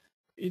that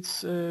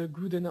it's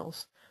good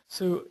enough.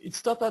 So it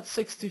stopped at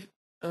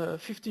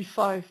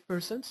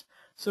 55%,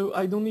 so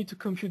I don't need to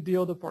compute the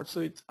other part.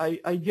 So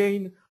I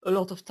gain a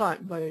lot of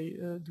time by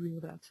doing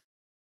that.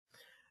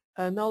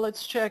 And now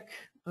let's check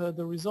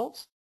the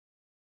results.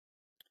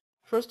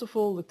 First of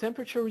all, the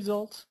temperature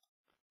results.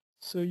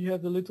 So you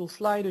have the little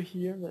slider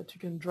here that you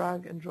can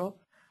drag and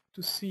drop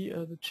to see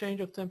the change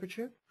of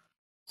temperature.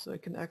 So I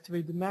can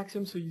activate the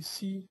maximum, so you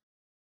see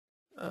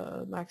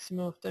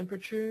maximum of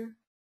temperature,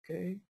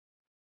 okay,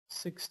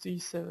 60,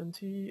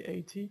 70,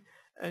 80,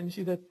 and you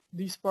see that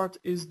this part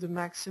is the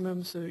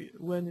maximum, so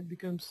when it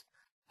becomes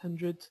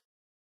 100,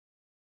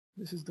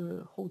 this is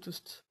the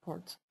hottest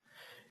part.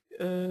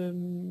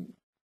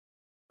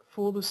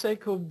 For the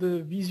sake of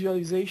the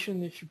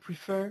visualization, if you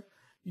prefer,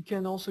 you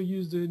can also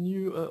use the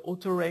new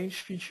auto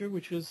range feature,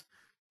 which is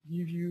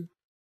give you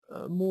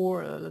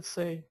more, let's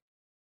say,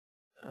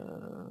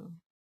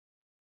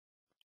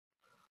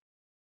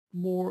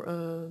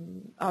 more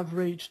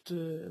averaged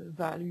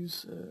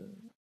values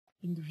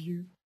in the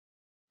view.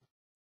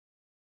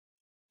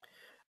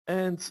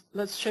 And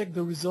let's check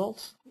the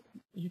results.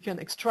 You can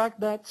extract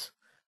that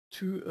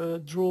to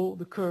draw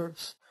the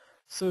curves.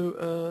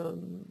 So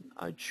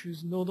I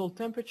choose nodal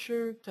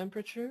temperature.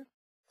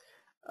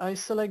 I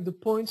select the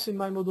points in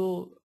my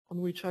model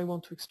on which I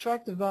want to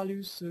extract the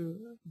values, so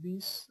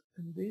this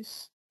and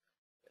this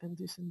and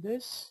this and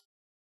this.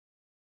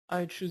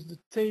 I choose the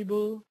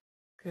table,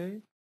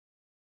 okay,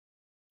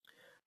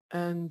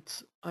 and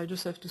I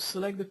just have to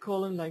select the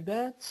column like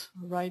that,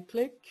 right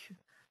click,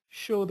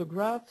 show the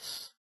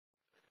graphs,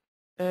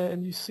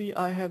 and you see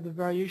I have the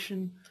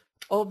variation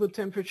of the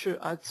temperature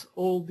at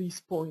all these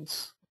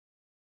points.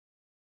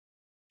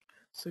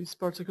 So it's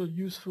particularly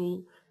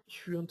useful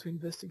if you want to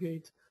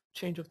investigate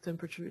change of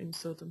temperature in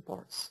certain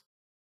parts.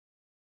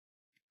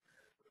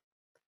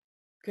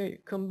 Okay,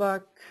 come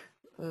back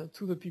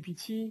to the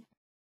PPT.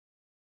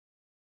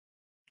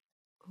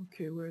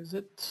 Okay, where is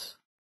it?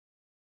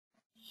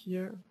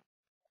 Here.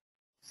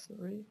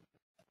 Sorry.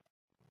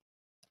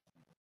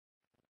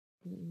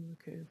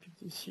 Okay,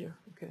 PPT is here.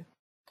 Okay.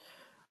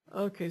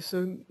 Okay,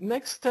 so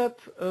next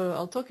step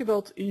I'll talk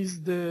about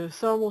is the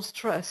thermal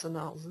stress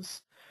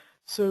analysis.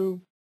 So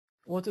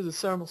what is the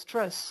thermal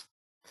stress?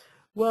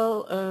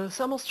 Well,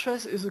 thermal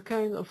stress is a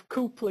kind of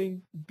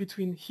coupling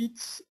between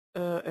heat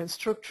and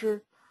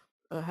structure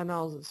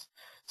analysis.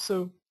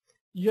 So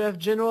you have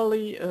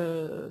generally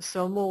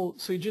thermal,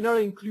 so it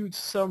generally includes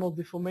thermal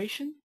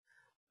deformation,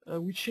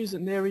 which is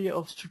an area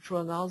of structural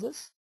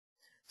analysis.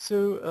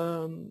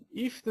 So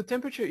if the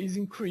temperature is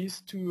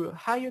increased to a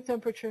higher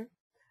temperature,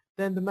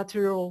 then the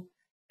material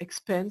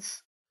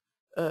expands.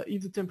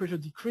 If the temperature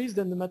decreases,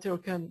 then the material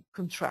can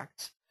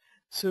contract.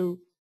 So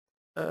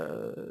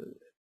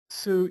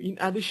in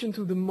addition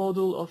to the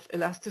model of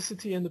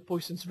elasticity and the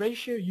Poisson's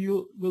ratio,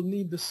 you will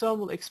need the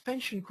thermal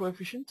expansion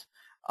coefficient,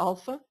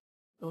 alpha.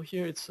 Oh,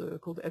 here it's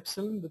called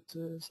epsilon,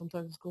 but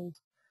sometimes it's called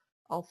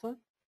alpha.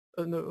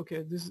 No,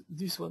 okay,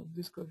 this one,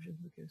 this coefficient.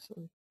 Okay,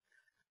 sorry.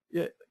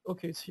 Yeah,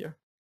 okay, it's here.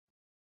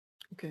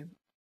 Okay,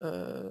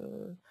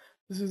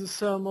 this is the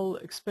thermal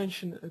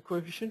expansion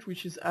coefficient,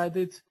 which is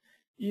added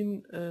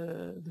in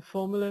the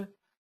formula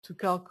to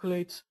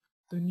calculate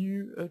the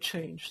new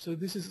change. So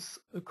this is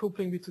a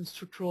coupling between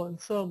structural and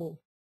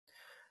thermal.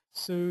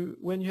 So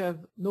when you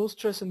have no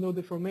stress and no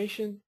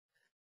deformation,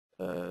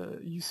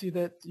 you see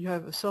that you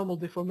have a thermal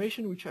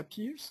deformation which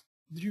appears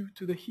due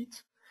to the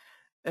heat.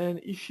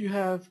 And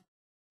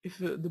if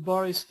the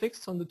bar is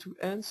fixed on the two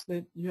ends,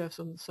 then you have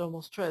some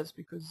thermal stress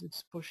because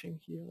it's pushing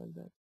here like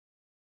that.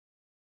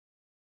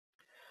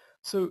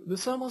 So the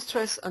thermal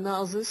stress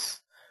analysis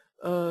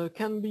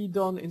can be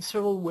done in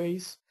several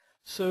ways.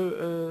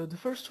 So the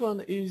first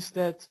one is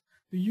that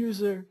the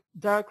user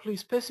directly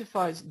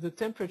specifies the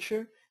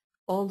temperature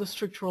on the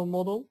structural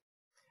model,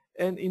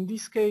 and in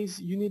this case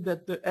you need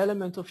that the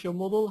element of your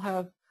model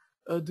have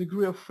a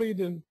degree of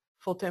freedom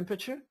for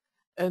temperature,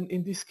 and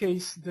in this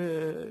case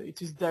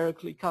it is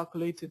directly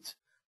calculated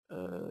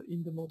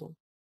in the model,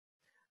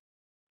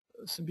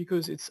 so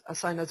because it's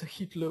assigned as a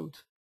heat load.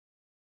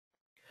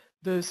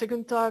 The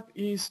second type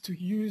is to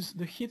use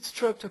the heat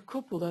structure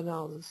coupled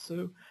analysis.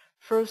 So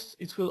first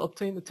it will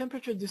obtain the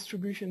temperature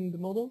distribution in the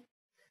model,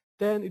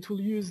 then it will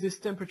use this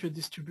temperature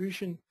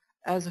distribution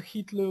as a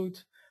heat load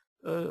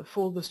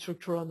for the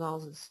structural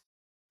analysis.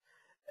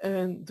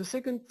 And the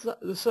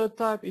third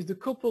type is the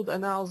coupled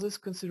analysis,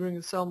 considering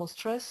the thermal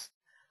stress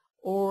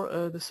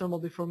or the thermal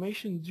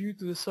deformation due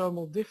to the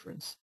thermal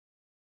difference.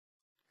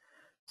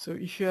 So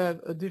if you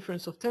have a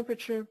difference of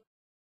temperature,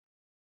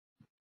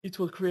 it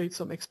will create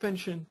some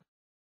expansion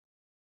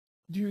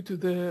due to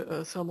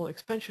the thermal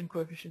expansion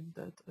coefficient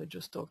that I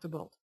just talked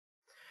about.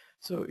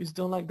 So it's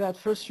done like that.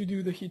 First you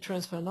do the heat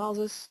transfer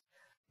analysis,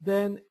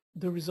 then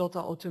the results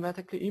are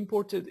automatically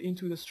imported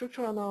into the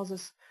structural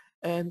analysis,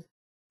 and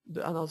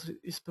the analysis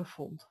is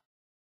performed.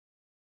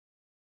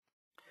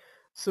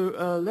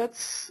 So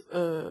let's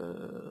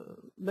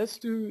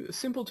do a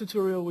simple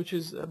tutorial which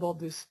is about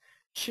this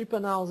chip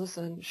analysis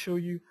and show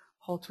you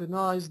how to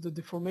analyze the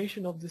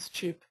deformation of this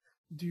chip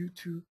due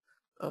to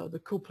the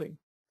coupling.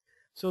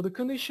 So the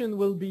condition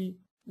will be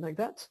like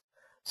that.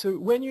 So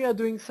when you are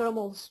doing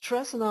thermal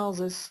stress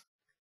analysis,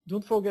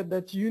 don't forget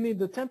that you need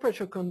the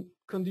temperature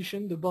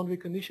condition, the boundary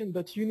condition,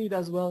 but you need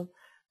as well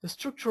the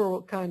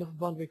structural kind of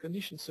boundary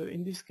condition. So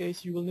in this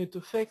case you will need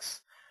to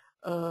fix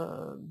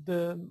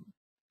the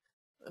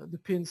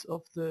pins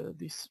of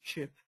this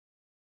chip.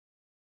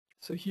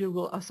 So here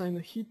we'll assign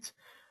a heat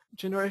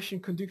generation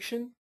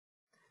conduction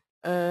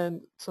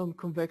and some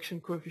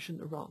convection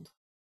coefficient around.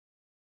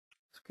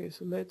 Okay,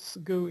 so let's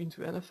go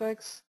into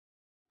NFX.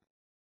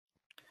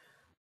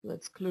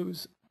 Let's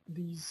close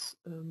this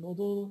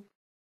model.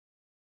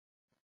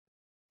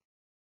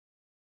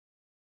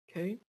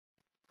 Okay,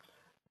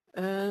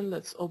 and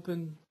let's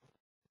open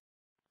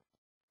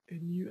a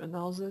new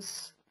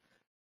analysis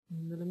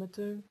in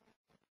millimeter.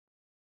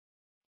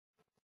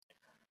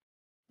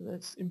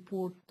 Let's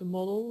import the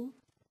model.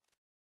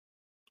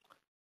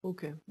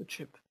 Okay, the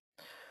chip.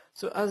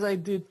 So as I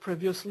did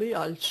previously,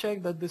 I'll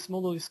check that this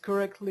model is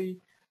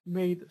correctly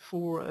made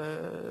for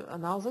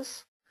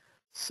analysis.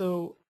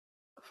 So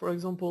for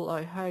example,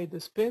 I hide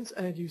the pins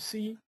and you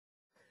see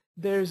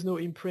there is no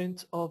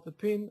imprint of the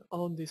pin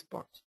on this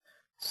part.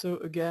 So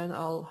again,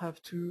 I'll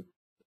have to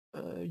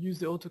use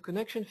the auto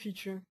connection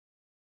feature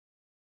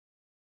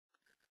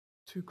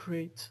to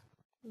create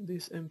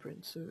this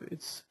imprint. So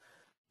it's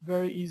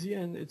very easy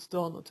and it's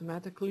done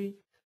automatically.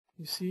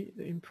 You see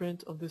the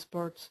imprint of this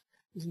part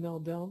is now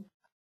done.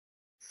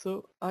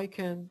 So I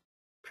can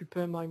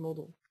prepare my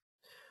model.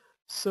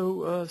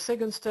 So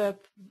second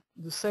step,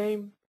 the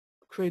same,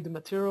 create the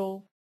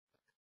material.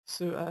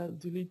 So I'll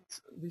delete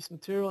this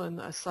material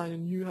and assign a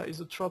new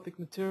isotropic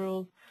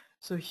material.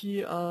 So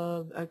here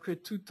I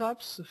create two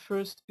types. The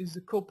first is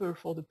the copper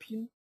for the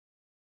pin,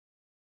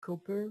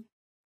 copper,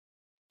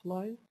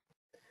 apply.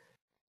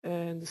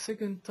 And the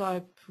second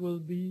type will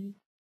be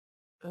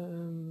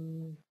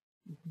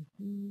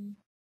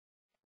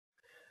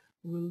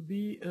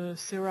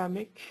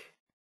ceramic.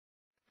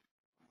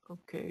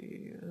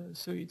 Okay,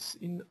 so it's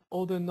in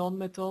other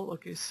non-metal.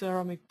 Okay,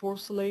 ceramic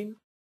porcelain.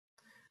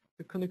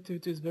 The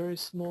conductivity is very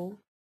small.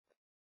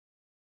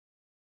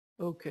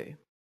 Okay.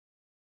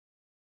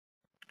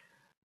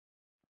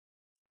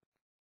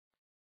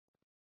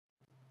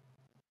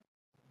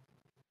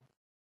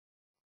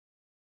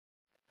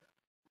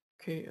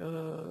 Okay,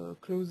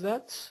 close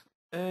that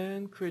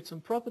and create some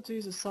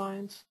properties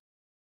assigned.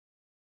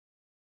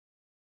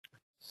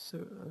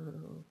 So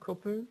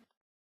copper,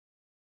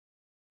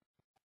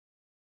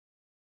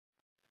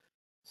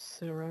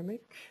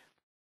 ceramic,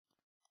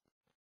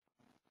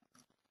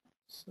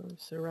 so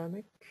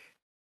ceramic,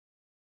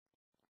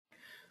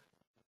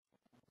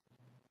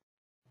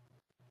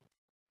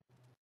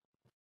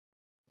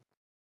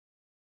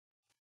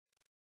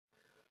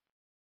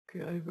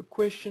 okay, I have a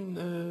question.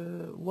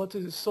 What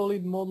is a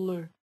solid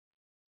modeler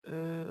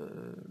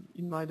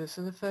in midas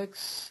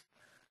NFX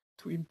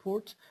to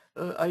import?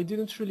 I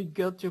didn't really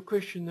get your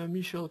question,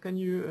 Michel. Can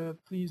you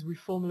please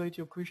reformulate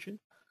your question?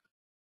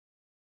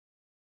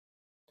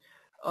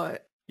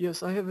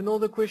 Yes, I have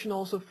another question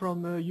also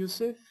from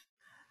Yusuf.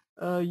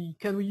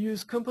 Can we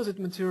use composite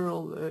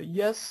material?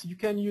 Yes, you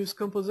can use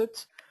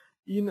composite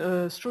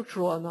in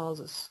structural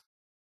analysis.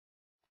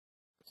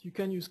 You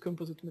can use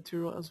composite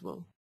material as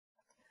well.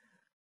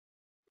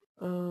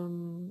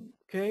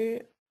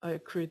 Okay, I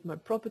create my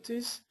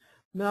properties.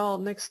 Now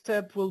next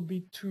step will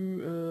be to,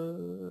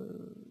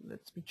 let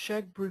me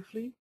check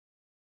briefly.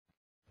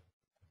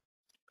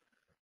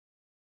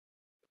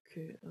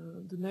 Okay,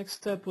 the next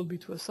step will be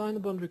to assign a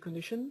boundary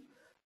condition.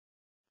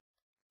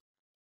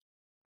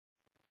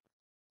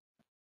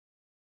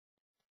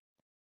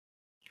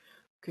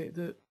 Okay,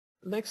 the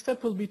next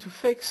step will be to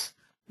fix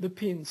the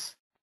pins.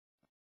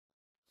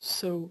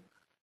 So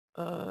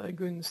I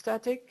go in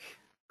static,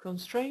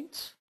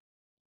 constraint,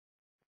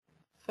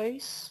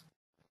 face,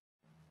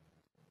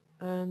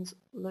 and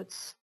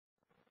let's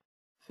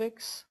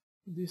fix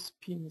these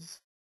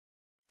pins.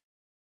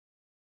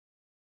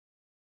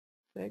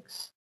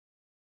 Fix.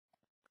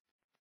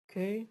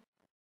 Okay.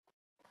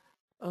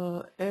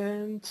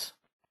 And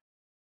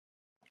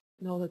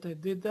now that I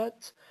did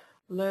that,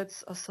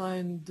 let's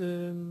assign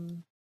the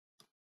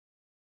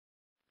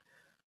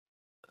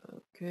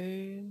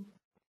okay.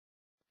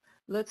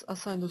 Let's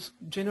assign this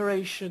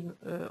generation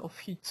of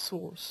heat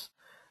source.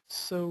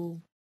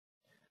 So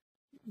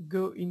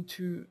go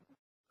into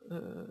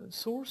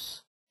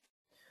source,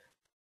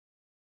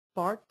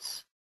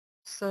 parts,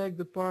 select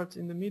the part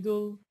in the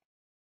middle,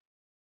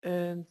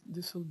 and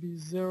this will be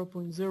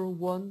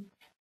 0.01.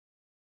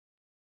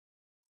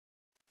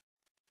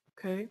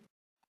 Okay.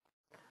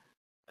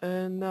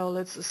 And now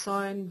let's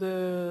assign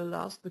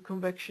the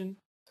convection.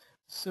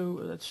 So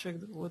let's check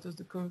what is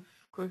the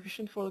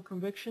coefficient for the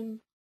convection.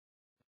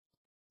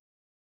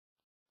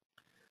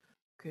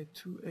 Okay,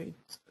 2.8.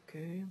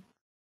 Okay.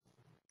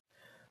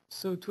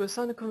 So to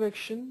assign a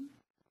convection,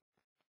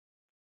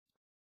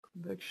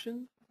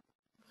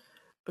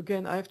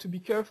 again I have to be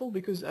careful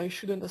because I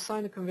shouldn't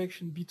assign a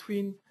convection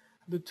between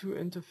the two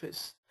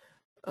interfaces.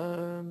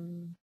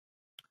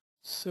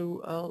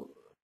 So I'll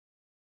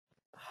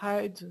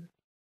hide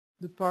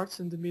the parts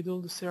in the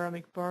middle, the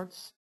ceramic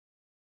parts.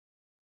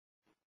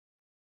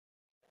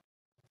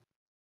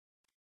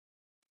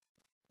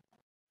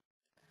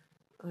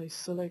 I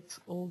select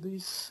all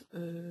these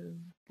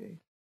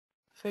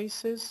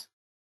faces,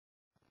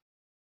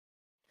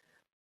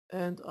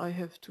 and I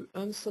have to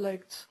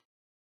unselect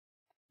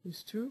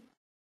these two.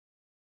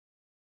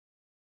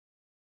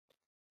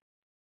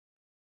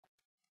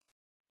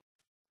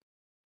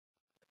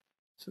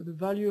 So the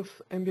value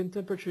of ambient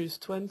temperature is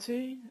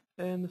 20,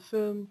 and the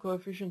film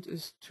coefficient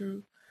is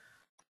 2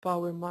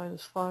 power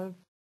minus 5.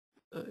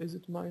 Is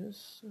it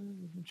minus?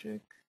 Let me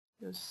check.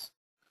 Yes.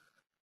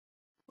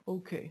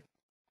 Okay.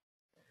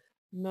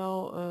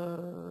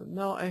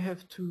 Now I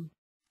have to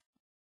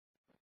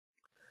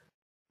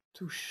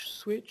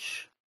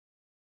switch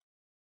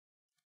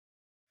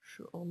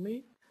show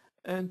only,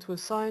 and to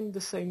assign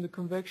the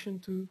convection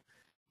to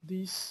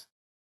these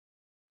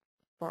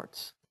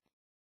parts.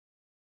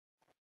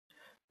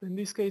 In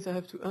this case I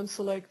have to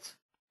unselect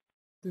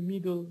the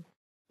middle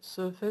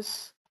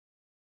surface.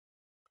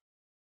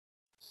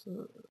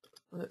 So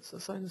let's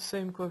assign the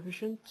same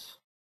coefficient.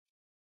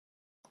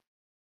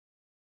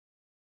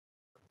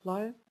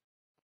 Apply.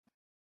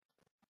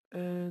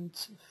 And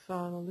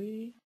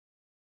finally,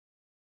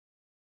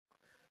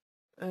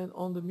 and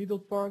on the middle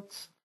part,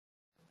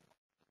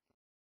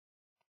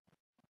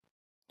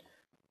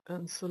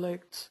 and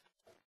select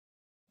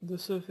the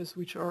surface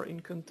which are in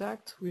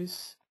contact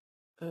with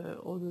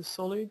all the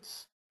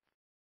solids,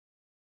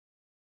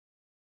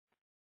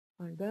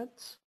 like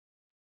that,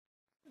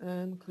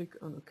 and click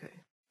on OK.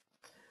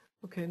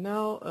 Okay,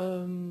 now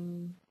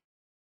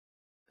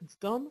it's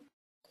done.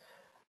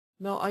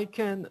 Now I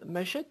can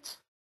mesh it.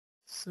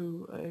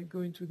 So I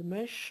go into the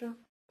mesh,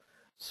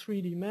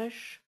 3D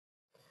mesh.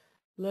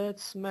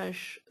 Let's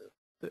mesh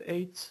the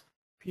 8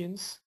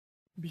 pins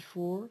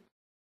before.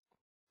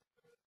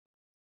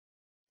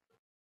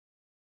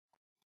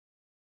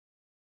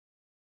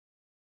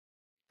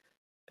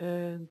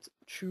 And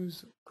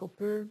choose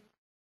copper.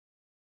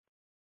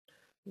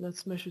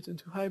 Let's mesh it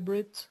into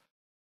hybrid,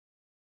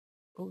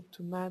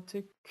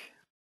 automatic.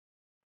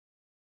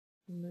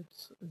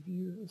 Let's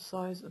view the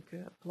size.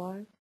 Okay,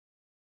 apply.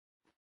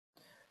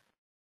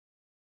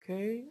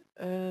 Okay,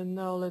 and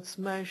now let's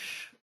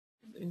mesh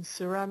in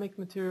ceramic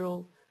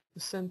material the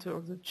center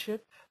of the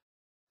chip.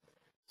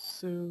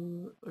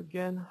 So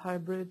again,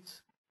 hybrid.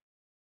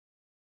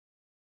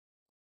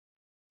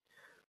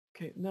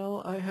 Okay,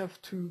 now I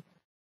have to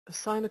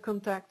assign the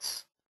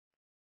contacts,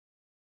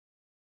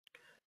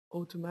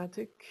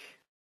 automatic.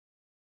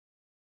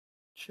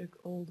 Check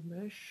all the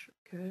mesh.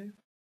 Okay,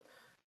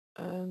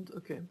 and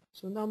okay,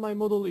 so now my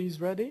model is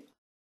ready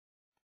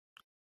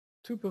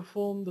to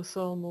perform the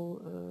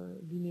thermal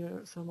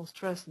linear thermal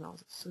stress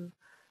analysis. So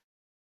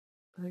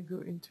I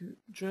go into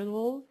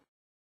general,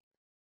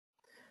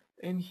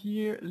 and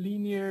here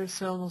linear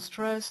thermal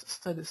stress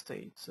steady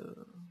state. So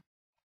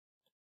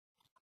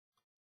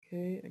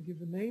okay, I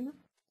give a name.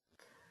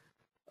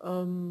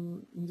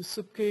 In the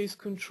subcase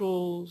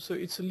control, so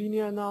it's a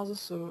linear analysis,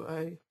 so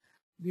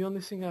the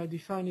only thing I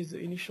define is the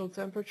initial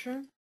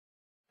temperature.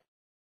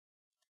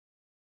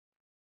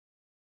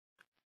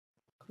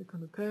 Click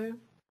on OK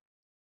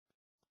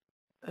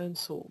and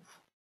solve.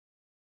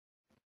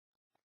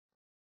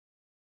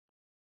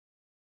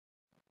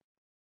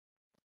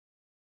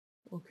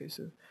 Okay,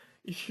 so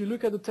if you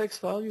look at the text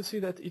file, you see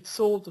that it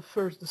solved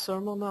first the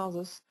thermal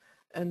analysis,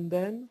 and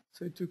then,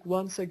 so it took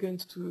 1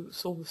 second to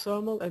solve the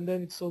thermal, and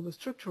then it solved the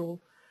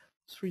structural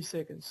 3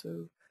 seconds.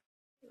 So,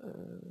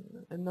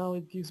 and now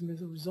it gives me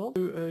the result.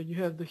 So, you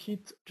have the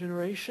heat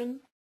generation,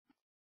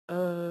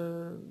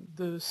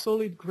 the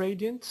solid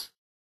gradient,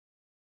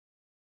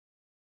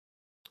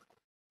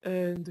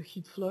 and the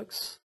heat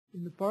flux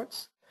in the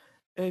parts,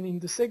 and in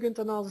the second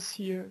analysis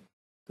here,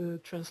 the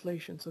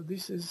translation. So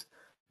this is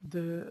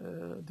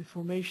the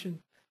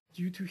deformation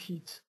due to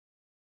heat.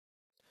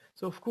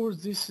 So of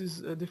course this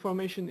is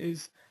deformation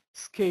is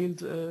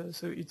scaled,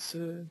 so it's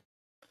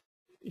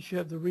if you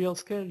have the real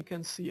scale you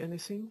can't see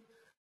anything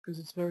because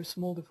it's very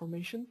small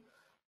deformation,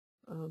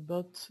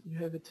 but you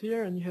have it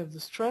here, and you have the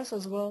stress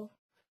as well,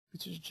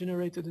 which is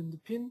generated in the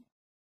pin.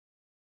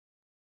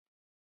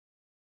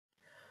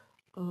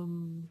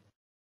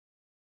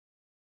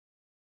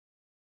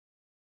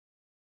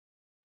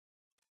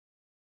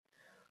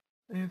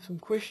 I have some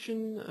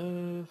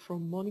question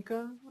from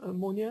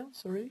Monia,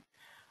 sorry.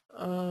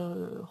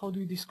 How do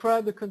you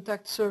describe the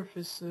contact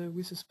surface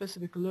with a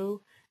specific law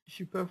if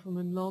you perform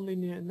a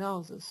nonlinear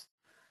analysis?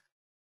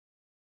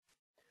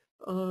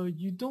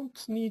 You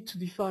don't need to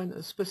define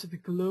a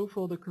specific law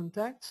for the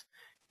contact.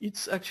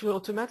 It's actually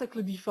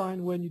automatically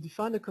defined when you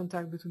define the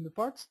contact between the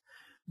parts,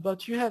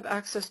 but you have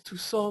access to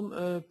some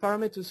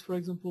parameters. For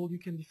example, you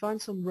can define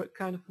some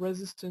kind of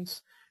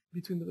resistance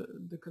between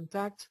the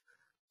contact.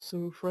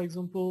 So for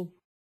example,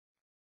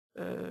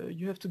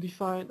 you have to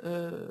define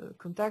a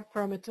contact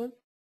parameter.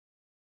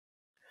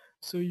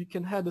 So you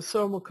can have the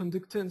thermal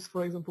conductance,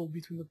 for example,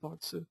 between the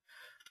parts. So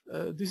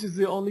this is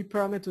the only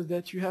parameter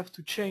that you have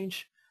to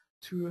change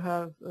to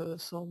have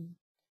some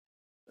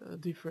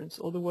difference.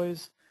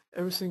 Otherwise,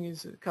 everything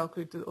is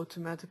calculated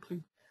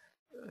automatically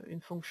in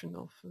function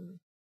of.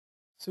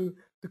 So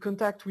the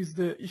contact with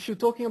the, if you're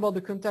talking about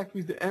the contact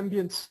with the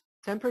ambient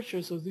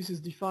temperature, so this is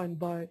defined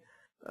by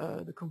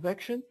the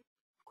convection,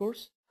 of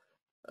course.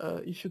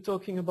 If you're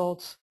talking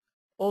about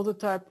other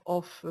type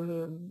of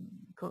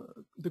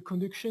the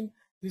conduction,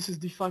 this is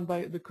defined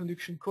by the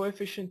conduction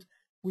coefficient,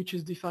 which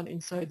is defined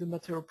inside the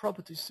material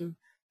properties. So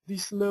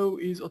this law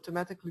is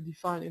automatically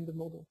defined in the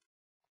model,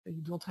 and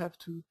you don't have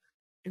to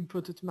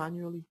input it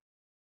manually.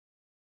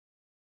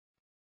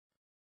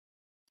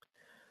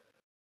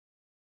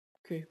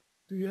 Okay,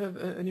 do you have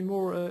any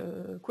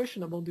more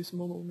question about this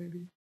model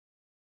maybe?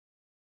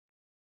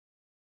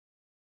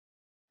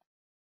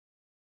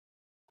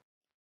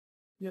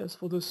 Yes,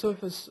 for the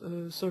surface,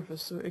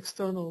 so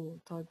external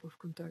type of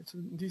contact. So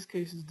in this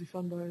case, is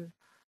defined by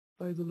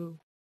the law.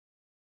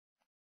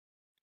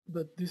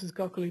 But this is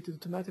calculated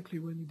automatically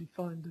when you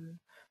define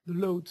the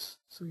loads,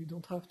 so you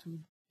don't have to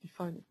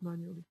define it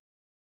manually.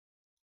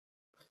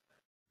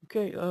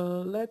 Okay,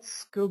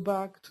 let's go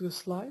back to the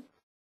slide.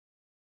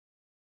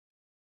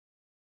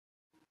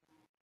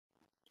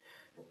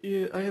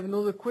 I have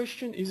another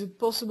question. Is it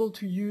possible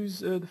to use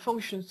the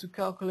functions to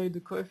calculate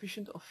the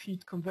coefficient of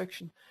heat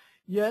convection?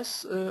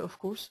 Yes, of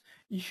course.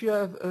 If you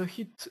have a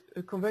heat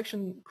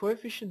convection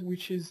coefficient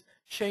which is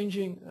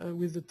changing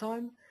with the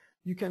time,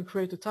 you can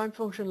create a time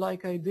function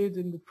like I did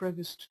in the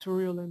previous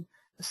tutorial and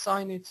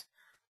assign it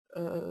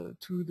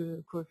to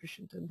the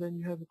coefficient, and then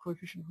you have a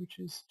coefficient which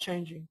is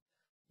changing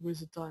with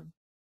the time.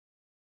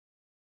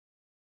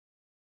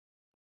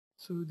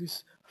 So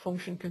this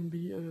function can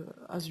be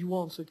as you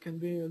want, so it can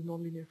be a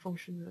nonlinear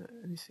function,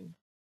 anything.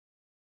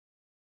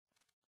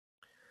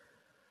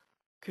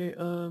 Okay,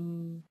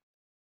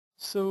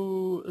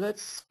 so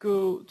let's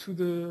go to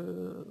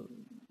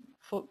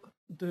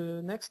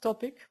the next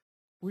topic,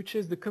 which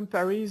is the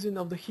comparison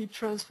of the heat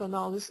transfer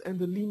analysis and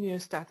the linear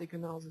static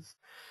analysis.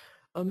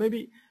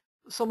 Maybe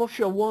some of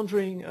you are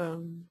wondering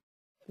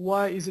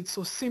why is it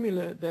so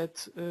similar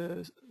that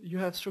you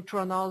have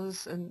structural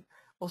analysis and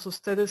also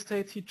steady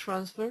state heat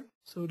transfer,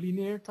 so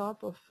linear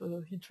type of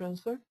heat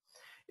transfer.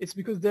 It's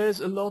because there's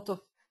a lot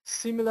of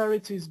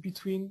similarities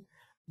between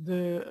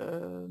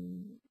the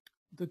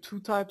two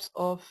types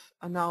of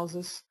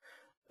analysis.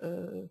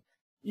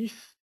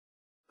 If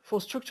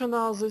for structural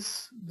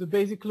analysis, the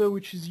basic law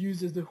which is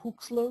used is the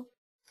Hooke's law,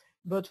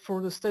 but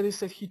for the steady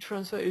state heat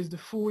transfer is the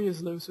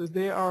Fourier's law, so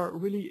they are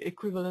really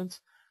equivalent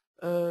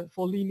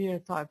for linear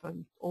type.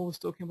 I'm always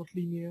talking about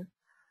linear.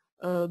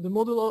 The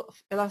model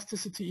of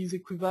elasticity is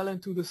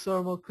equivalent to the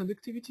thermal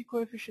conductivity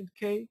coefficient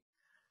K.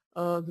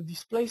 The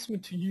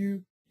displacement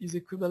U is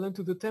equivalent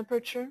to the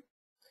temperature.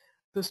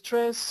 The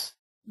stress,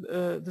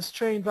 the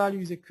strain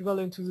value is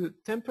equivalent to the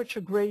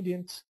temperature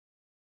gradient.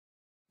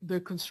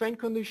 The constraint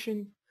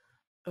condition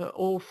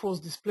or force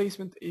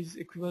displacement is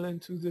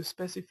equivalent to the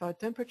specified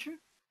temperature.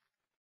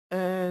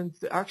 And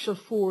the actual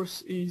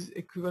force is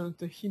equivalent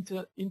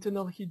to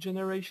internal heat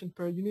generation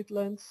per unit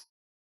length.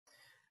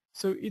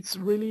 So it's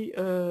really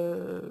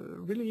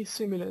really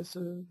similar.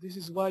 So this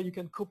is why you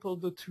can couple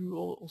the two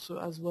also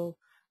as well.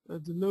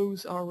 The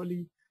laws are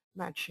really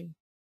matching.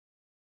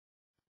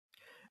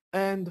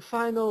 And the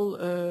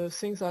final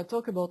things I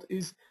talk about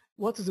is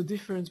what is the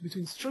difference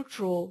between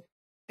structural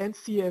and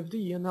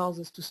CFD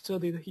analysis to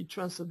study the heat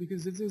transfer,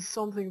 because this is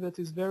something that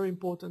is very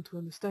important to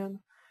understand,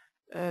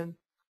 and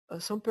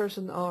some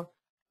persons are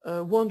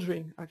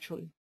wondering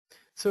actually.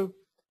 So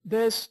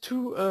there's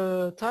two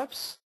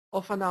types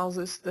of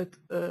analysis that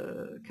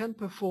can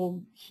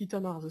perform heat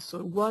analysis. So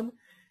one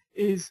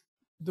is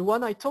the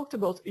one I talked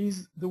about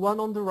is the one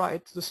on the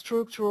right, the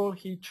structural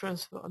heat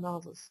transfer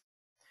analysis.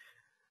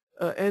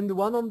 And the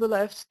one on the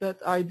left that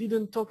I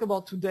didn't talk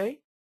about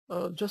today,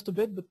 just a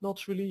bit, but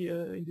not really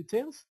in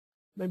details.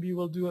 Maybe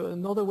we'll do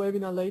another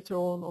webinar later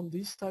on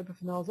this type of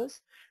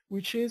analysis,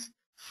 which is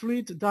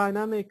fluid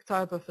dynamic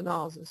type of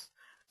analysis.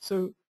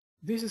 So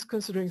this is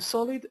considering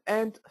solid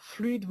and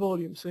fluid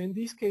volume. So in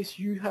this case,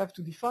 you have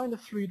to define a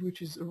fluid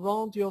which is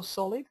around your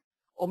solid,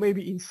 or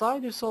maybe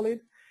inside your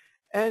solid,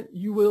 and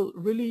you will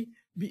really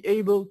be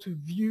able to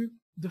view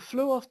the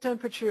flow of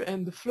temperature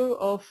and the flow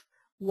of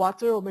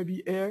water or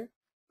maybe air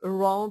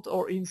around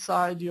or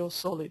inside your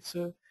solid.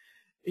 So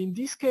in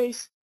this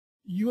case,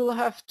 you will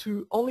have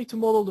to only to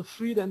model the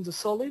fluid and the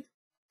solid,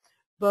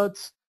 but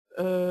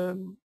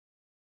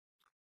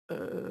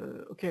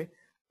okay,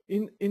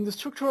 In the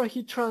structural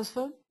heat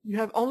transfer, you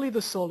have only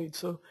the solid,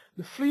 so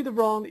the fluid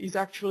around is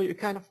actually a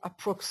kind of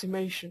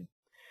approximation.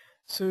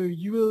 So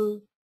you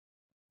will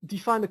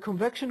define the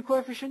convection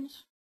coefficient,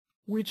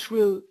 which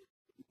will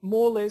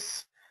more or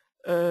less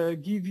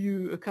give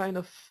you a kind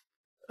of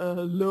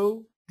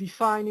law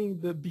defining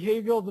the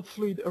behavior of the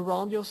fluid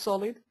around your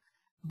solid,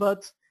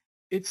 but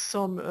it's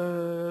some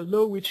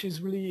law which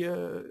is really,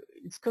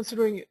 it's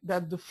considering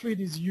that the fluid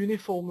is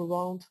uniform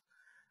around,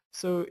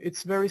 so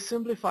it's very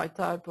simplified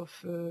type of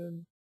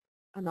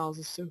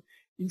analysis. So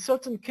in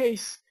certain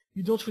case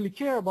you don't really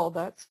care about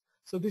that,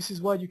 so this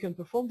is why you can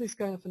perform this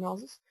kind of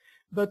analysis.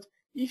 But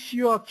if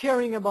you are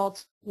caring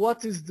about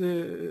what is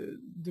the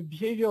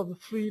behavior of the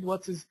fluid,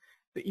 what is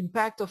the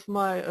impact of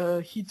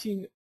my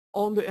heating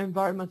on the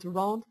environment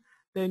around,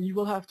 then you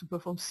will have to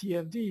perform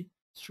CFD,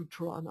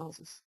 structural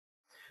analysis.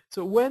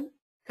 So when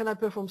can I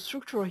perform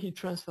structural heat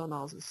transfer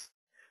analysis?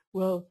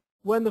 Well,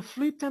 when the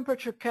fluid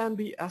temperature can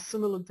be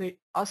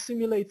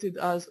assimilated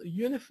as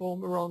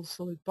uniform around the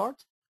solid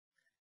part,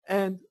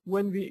 and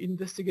when we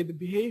investigate the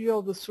behavior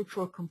of the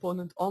structural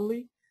component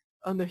only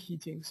under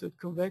heating, so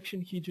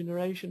convection, heat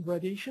generation,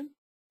 radiation,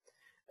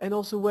 and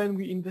also when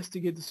we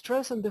investigate the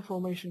stress and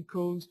deformation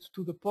caused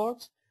to the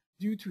parts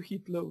due to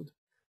heat load.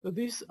 So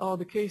these are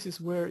the cases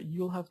where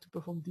you'll have to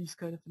perform these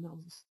kind of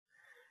analysis.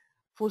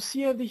 For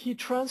CFD heat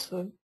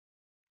transfer,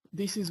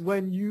 this is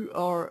when you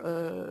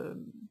are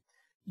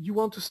you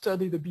want to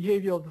study the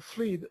behavior of the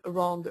fluid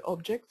around the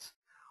object,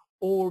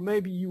 or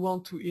maybe you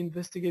want to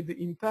investigate the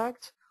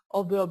impact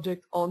of the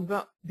object on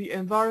the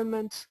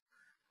environment,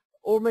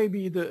 or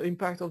maybe the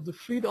impact of the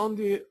fluid on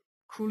the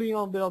cooling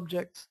of the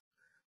object.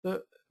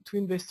 To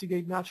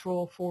investigate natural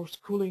or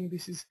forced cooling,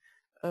 this is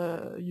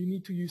you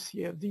need to use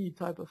CFD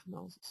type of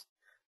analysis.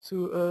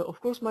 So of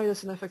course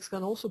midas NFX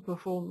can also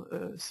perform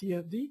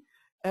CFD,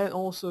 and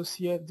also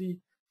CFD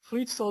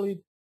fluid solid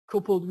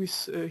coupled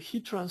with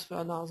heat transfer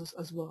analysis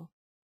as well.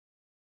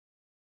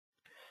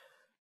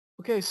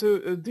 Okay, so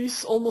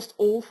this almost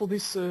all for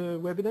this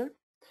webinar.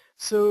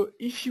 So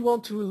if you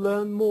want to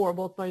learn more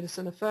about midas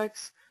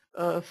NFX,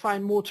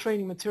 find more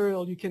training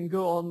material, you can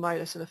go on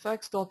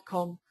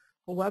midasnfx.com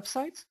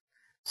website.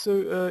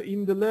 So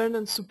in the learn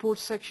and support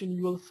section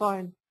you will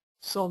find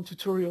some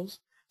tutorials.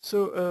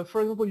 So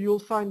for example, you'll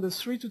find the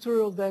 3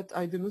 tutorials that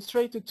I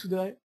demonstrated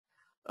today.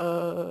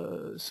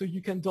 So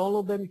you can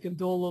download them, you can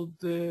download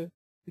the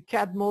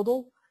CAD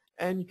model,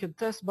 and you can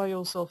test by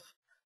yourself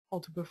how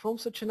to perform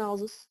such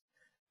analysis.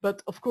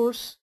 But of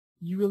course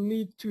you will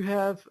need to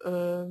have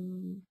for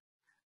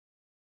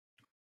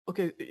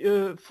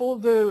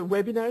the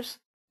webinars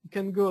you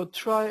can go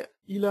try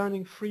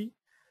eLearning free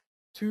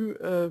to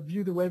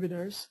view the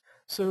webinars.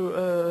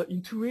 So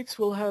in 2 weeks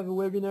we'll have a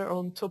webinar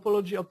on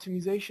topology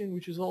optimization,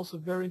 which is also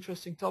a very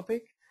interesting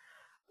topic.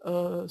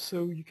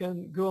 So you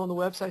can go on the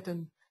website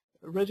and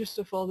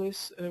register for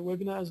this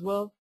webinar as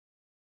well.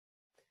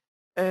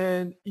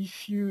 And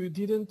if you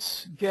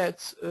didn't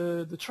get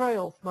the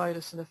trial of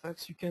midas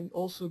NFX, you can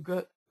also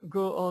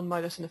go on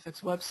midas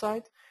NFX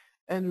website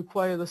and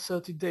require the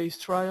 30 days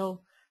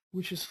trial,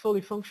 which is fully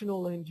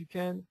functional, and you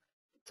can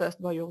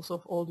test by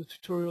yourself all the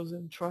tutorials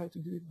and try to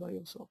do it by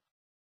yourself.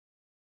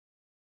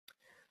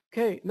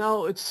 Okay,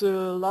 now it's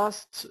the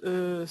last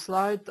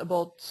slide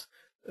about,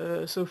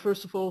 so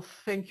first of all,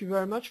 thank you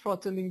very much for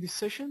attending this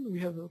session. We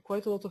have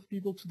quite a lot of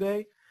people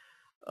today.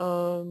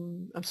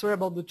 I'm sorry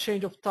about the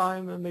change of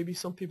time, and maybe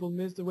some people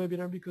missed the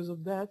webinar because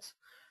of that.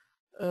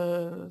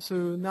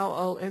 So now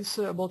I'll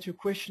answer about your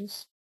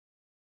questions.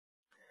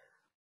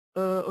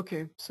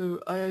 Okay, so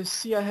I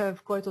see I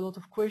have quite a lot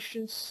of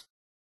questions.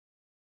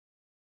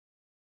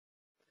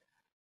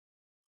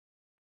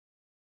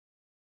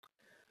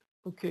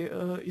 Okay,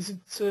 is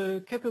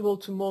it capable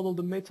to model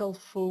the metal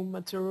foam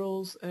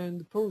materials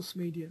and porous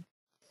media?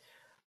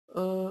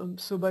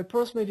 So by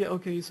porous media,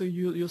 okay, so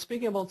you're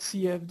speaking about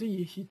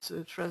CFD, heat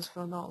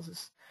transfer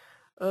analysis.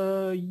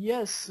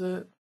 Yes,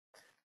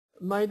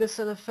 midas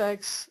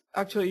NFX,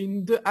 actually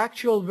in the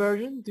actual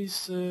version,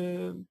 this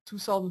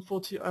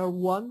 2014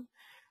 R1,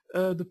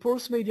 the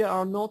porous media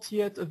are not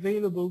yet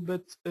available,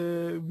 but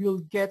we'll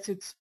get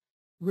it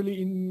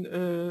really in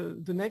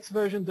the next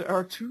version, the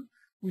R2,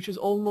 which is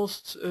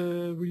almost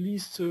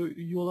released, so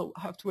you'll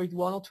have to wait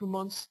 1 or 2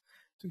 months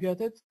to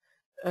get it.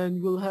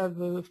 And we'll have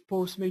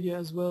porous media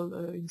as well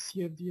in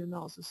CFD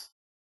analysis.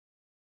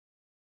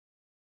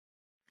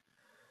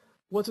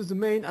 What is the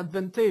main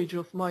advantage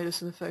of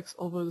midas NFX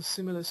over the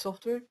similar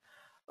software?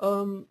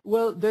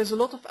 Well, there's a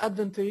lot of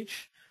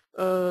advantage.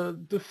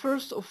 The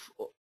first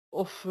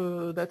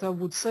that I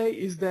would say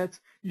is that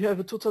you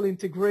have a totally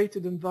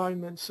integrated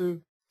environment.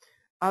 So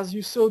as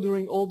you saw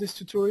during all this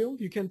tutorial,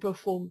 you can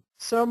perform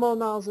thermal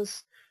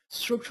analysis,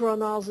 structural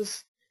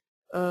analysis,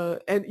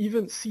 and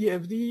even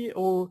CFD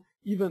or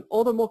even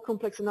other more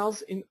complex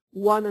analysis in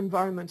one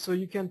environment. So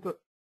you can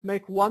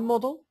make one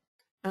model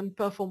and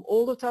perform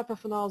all the type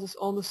of analysis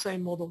on the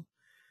same model.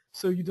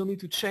 So you don't need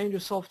to change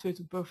the software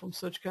to perform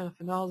such kind of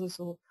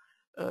analysis, or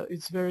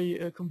it's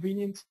very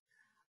convenient.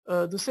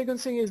 The second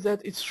thing is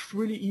that it's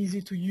really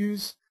easy to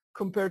use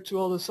compared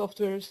to other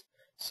softwares.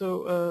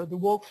 So the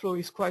workflow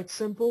is quite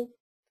simple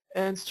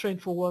and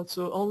straightforward.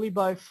 So only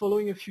by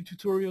following a few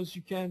tutorials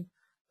you can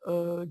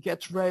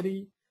get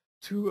ready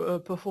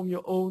to perform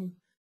your own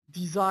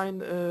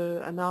design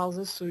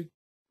analysis. So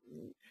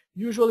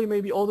usually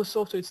maybe all the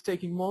software it's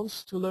taking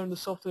months to learn the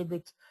software,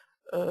 but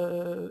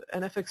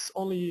NFX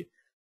only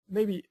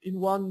maybe in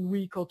 1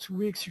 week or 2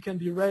 weeks you can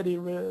be ready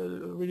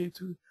really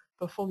to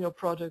perform your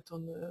project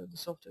on the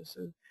software.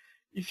 So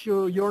if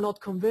you're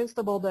not convinced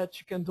about that,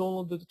 you can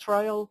download the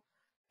trial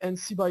and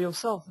see by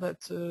yourself that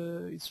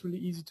it's really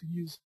easy to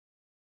use.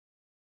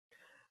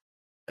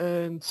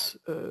 And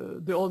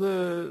the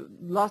other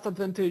last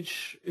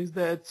advantage is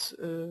that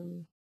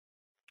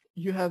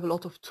you have a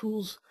lot of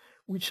tools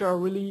which are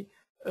really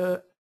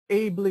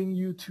enabling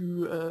you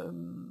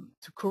to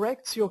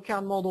correct your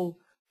CAD model,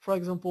 for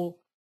example,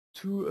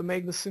 to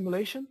make the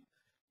simulation,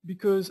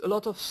 because a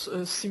lot of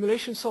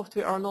simulation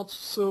software are not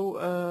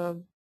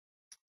so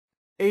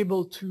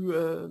able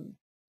to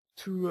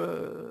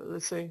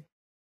let's say,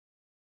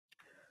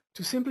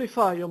 to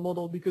simplify your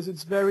model, because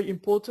it's very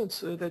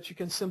important that you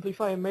can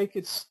simplify and make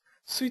it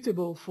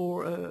suitable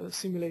for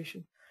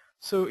simulation.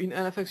 So in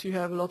NFX you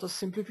have a lot of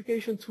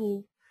simplification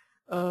tool,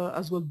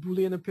 as well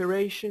Boolean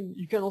operation.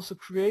 You can also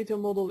create a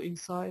model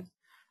inside,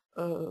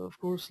 of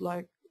course,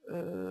 like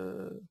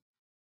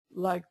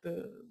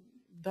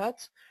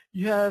that.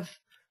 You have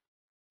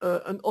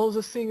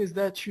another thing is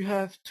that you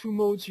have two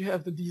modes. You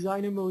have the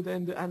designer mode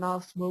and the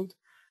analyst mode.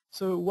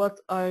 So what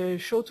I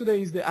show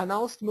today is the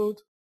analyst mode,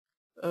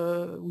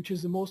 which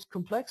is the most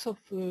complex of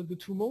the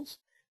two modes.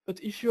 But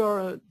if you are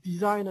a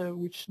designer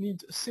which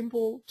needs a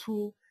simple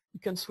tool, you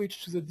can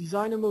switch to the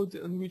designer mode,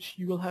 in which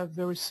you will have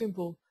very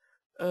simple,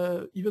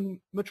 even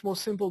much more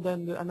simple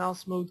than the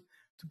analyst mode,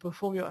 to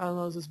perform your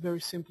analysis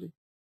very simply.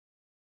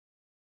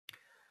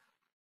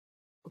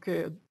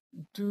 Okay,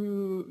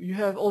 do you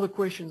have all the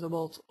questions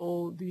about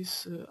all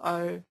this?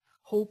 I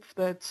hope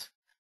that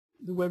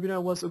the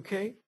webinar was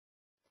okay.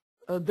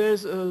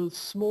 There's a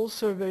small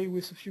survey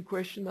with a few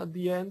questions at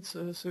the end,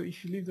 so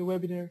if you leave the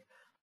webinar,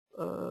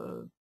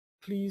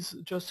 please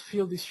just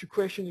fill these few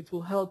questions. It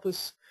will help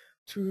us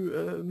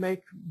to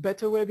make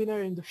better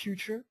webinar in the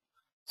future,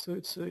 so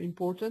it's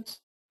important.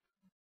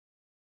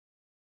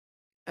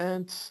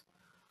 And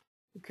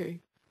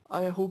okay,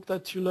 I hope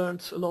that you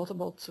learned a lot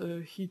about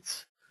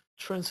heat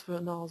transfer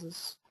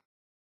analysis.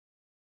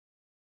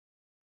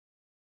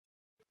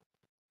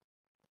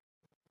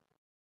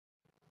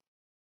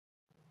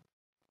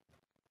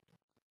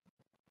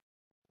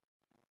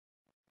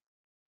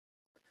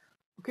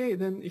 Okay,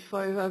 then if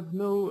I have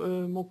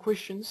no more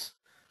questions,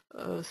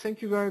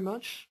 thank you very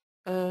much,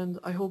 and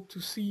I hope to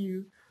see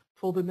you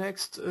for the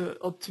next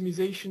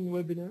optimization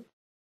webinar,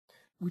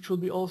 which will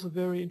be also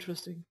very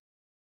interesting.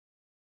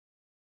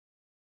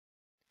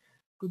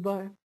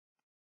 Goodbye.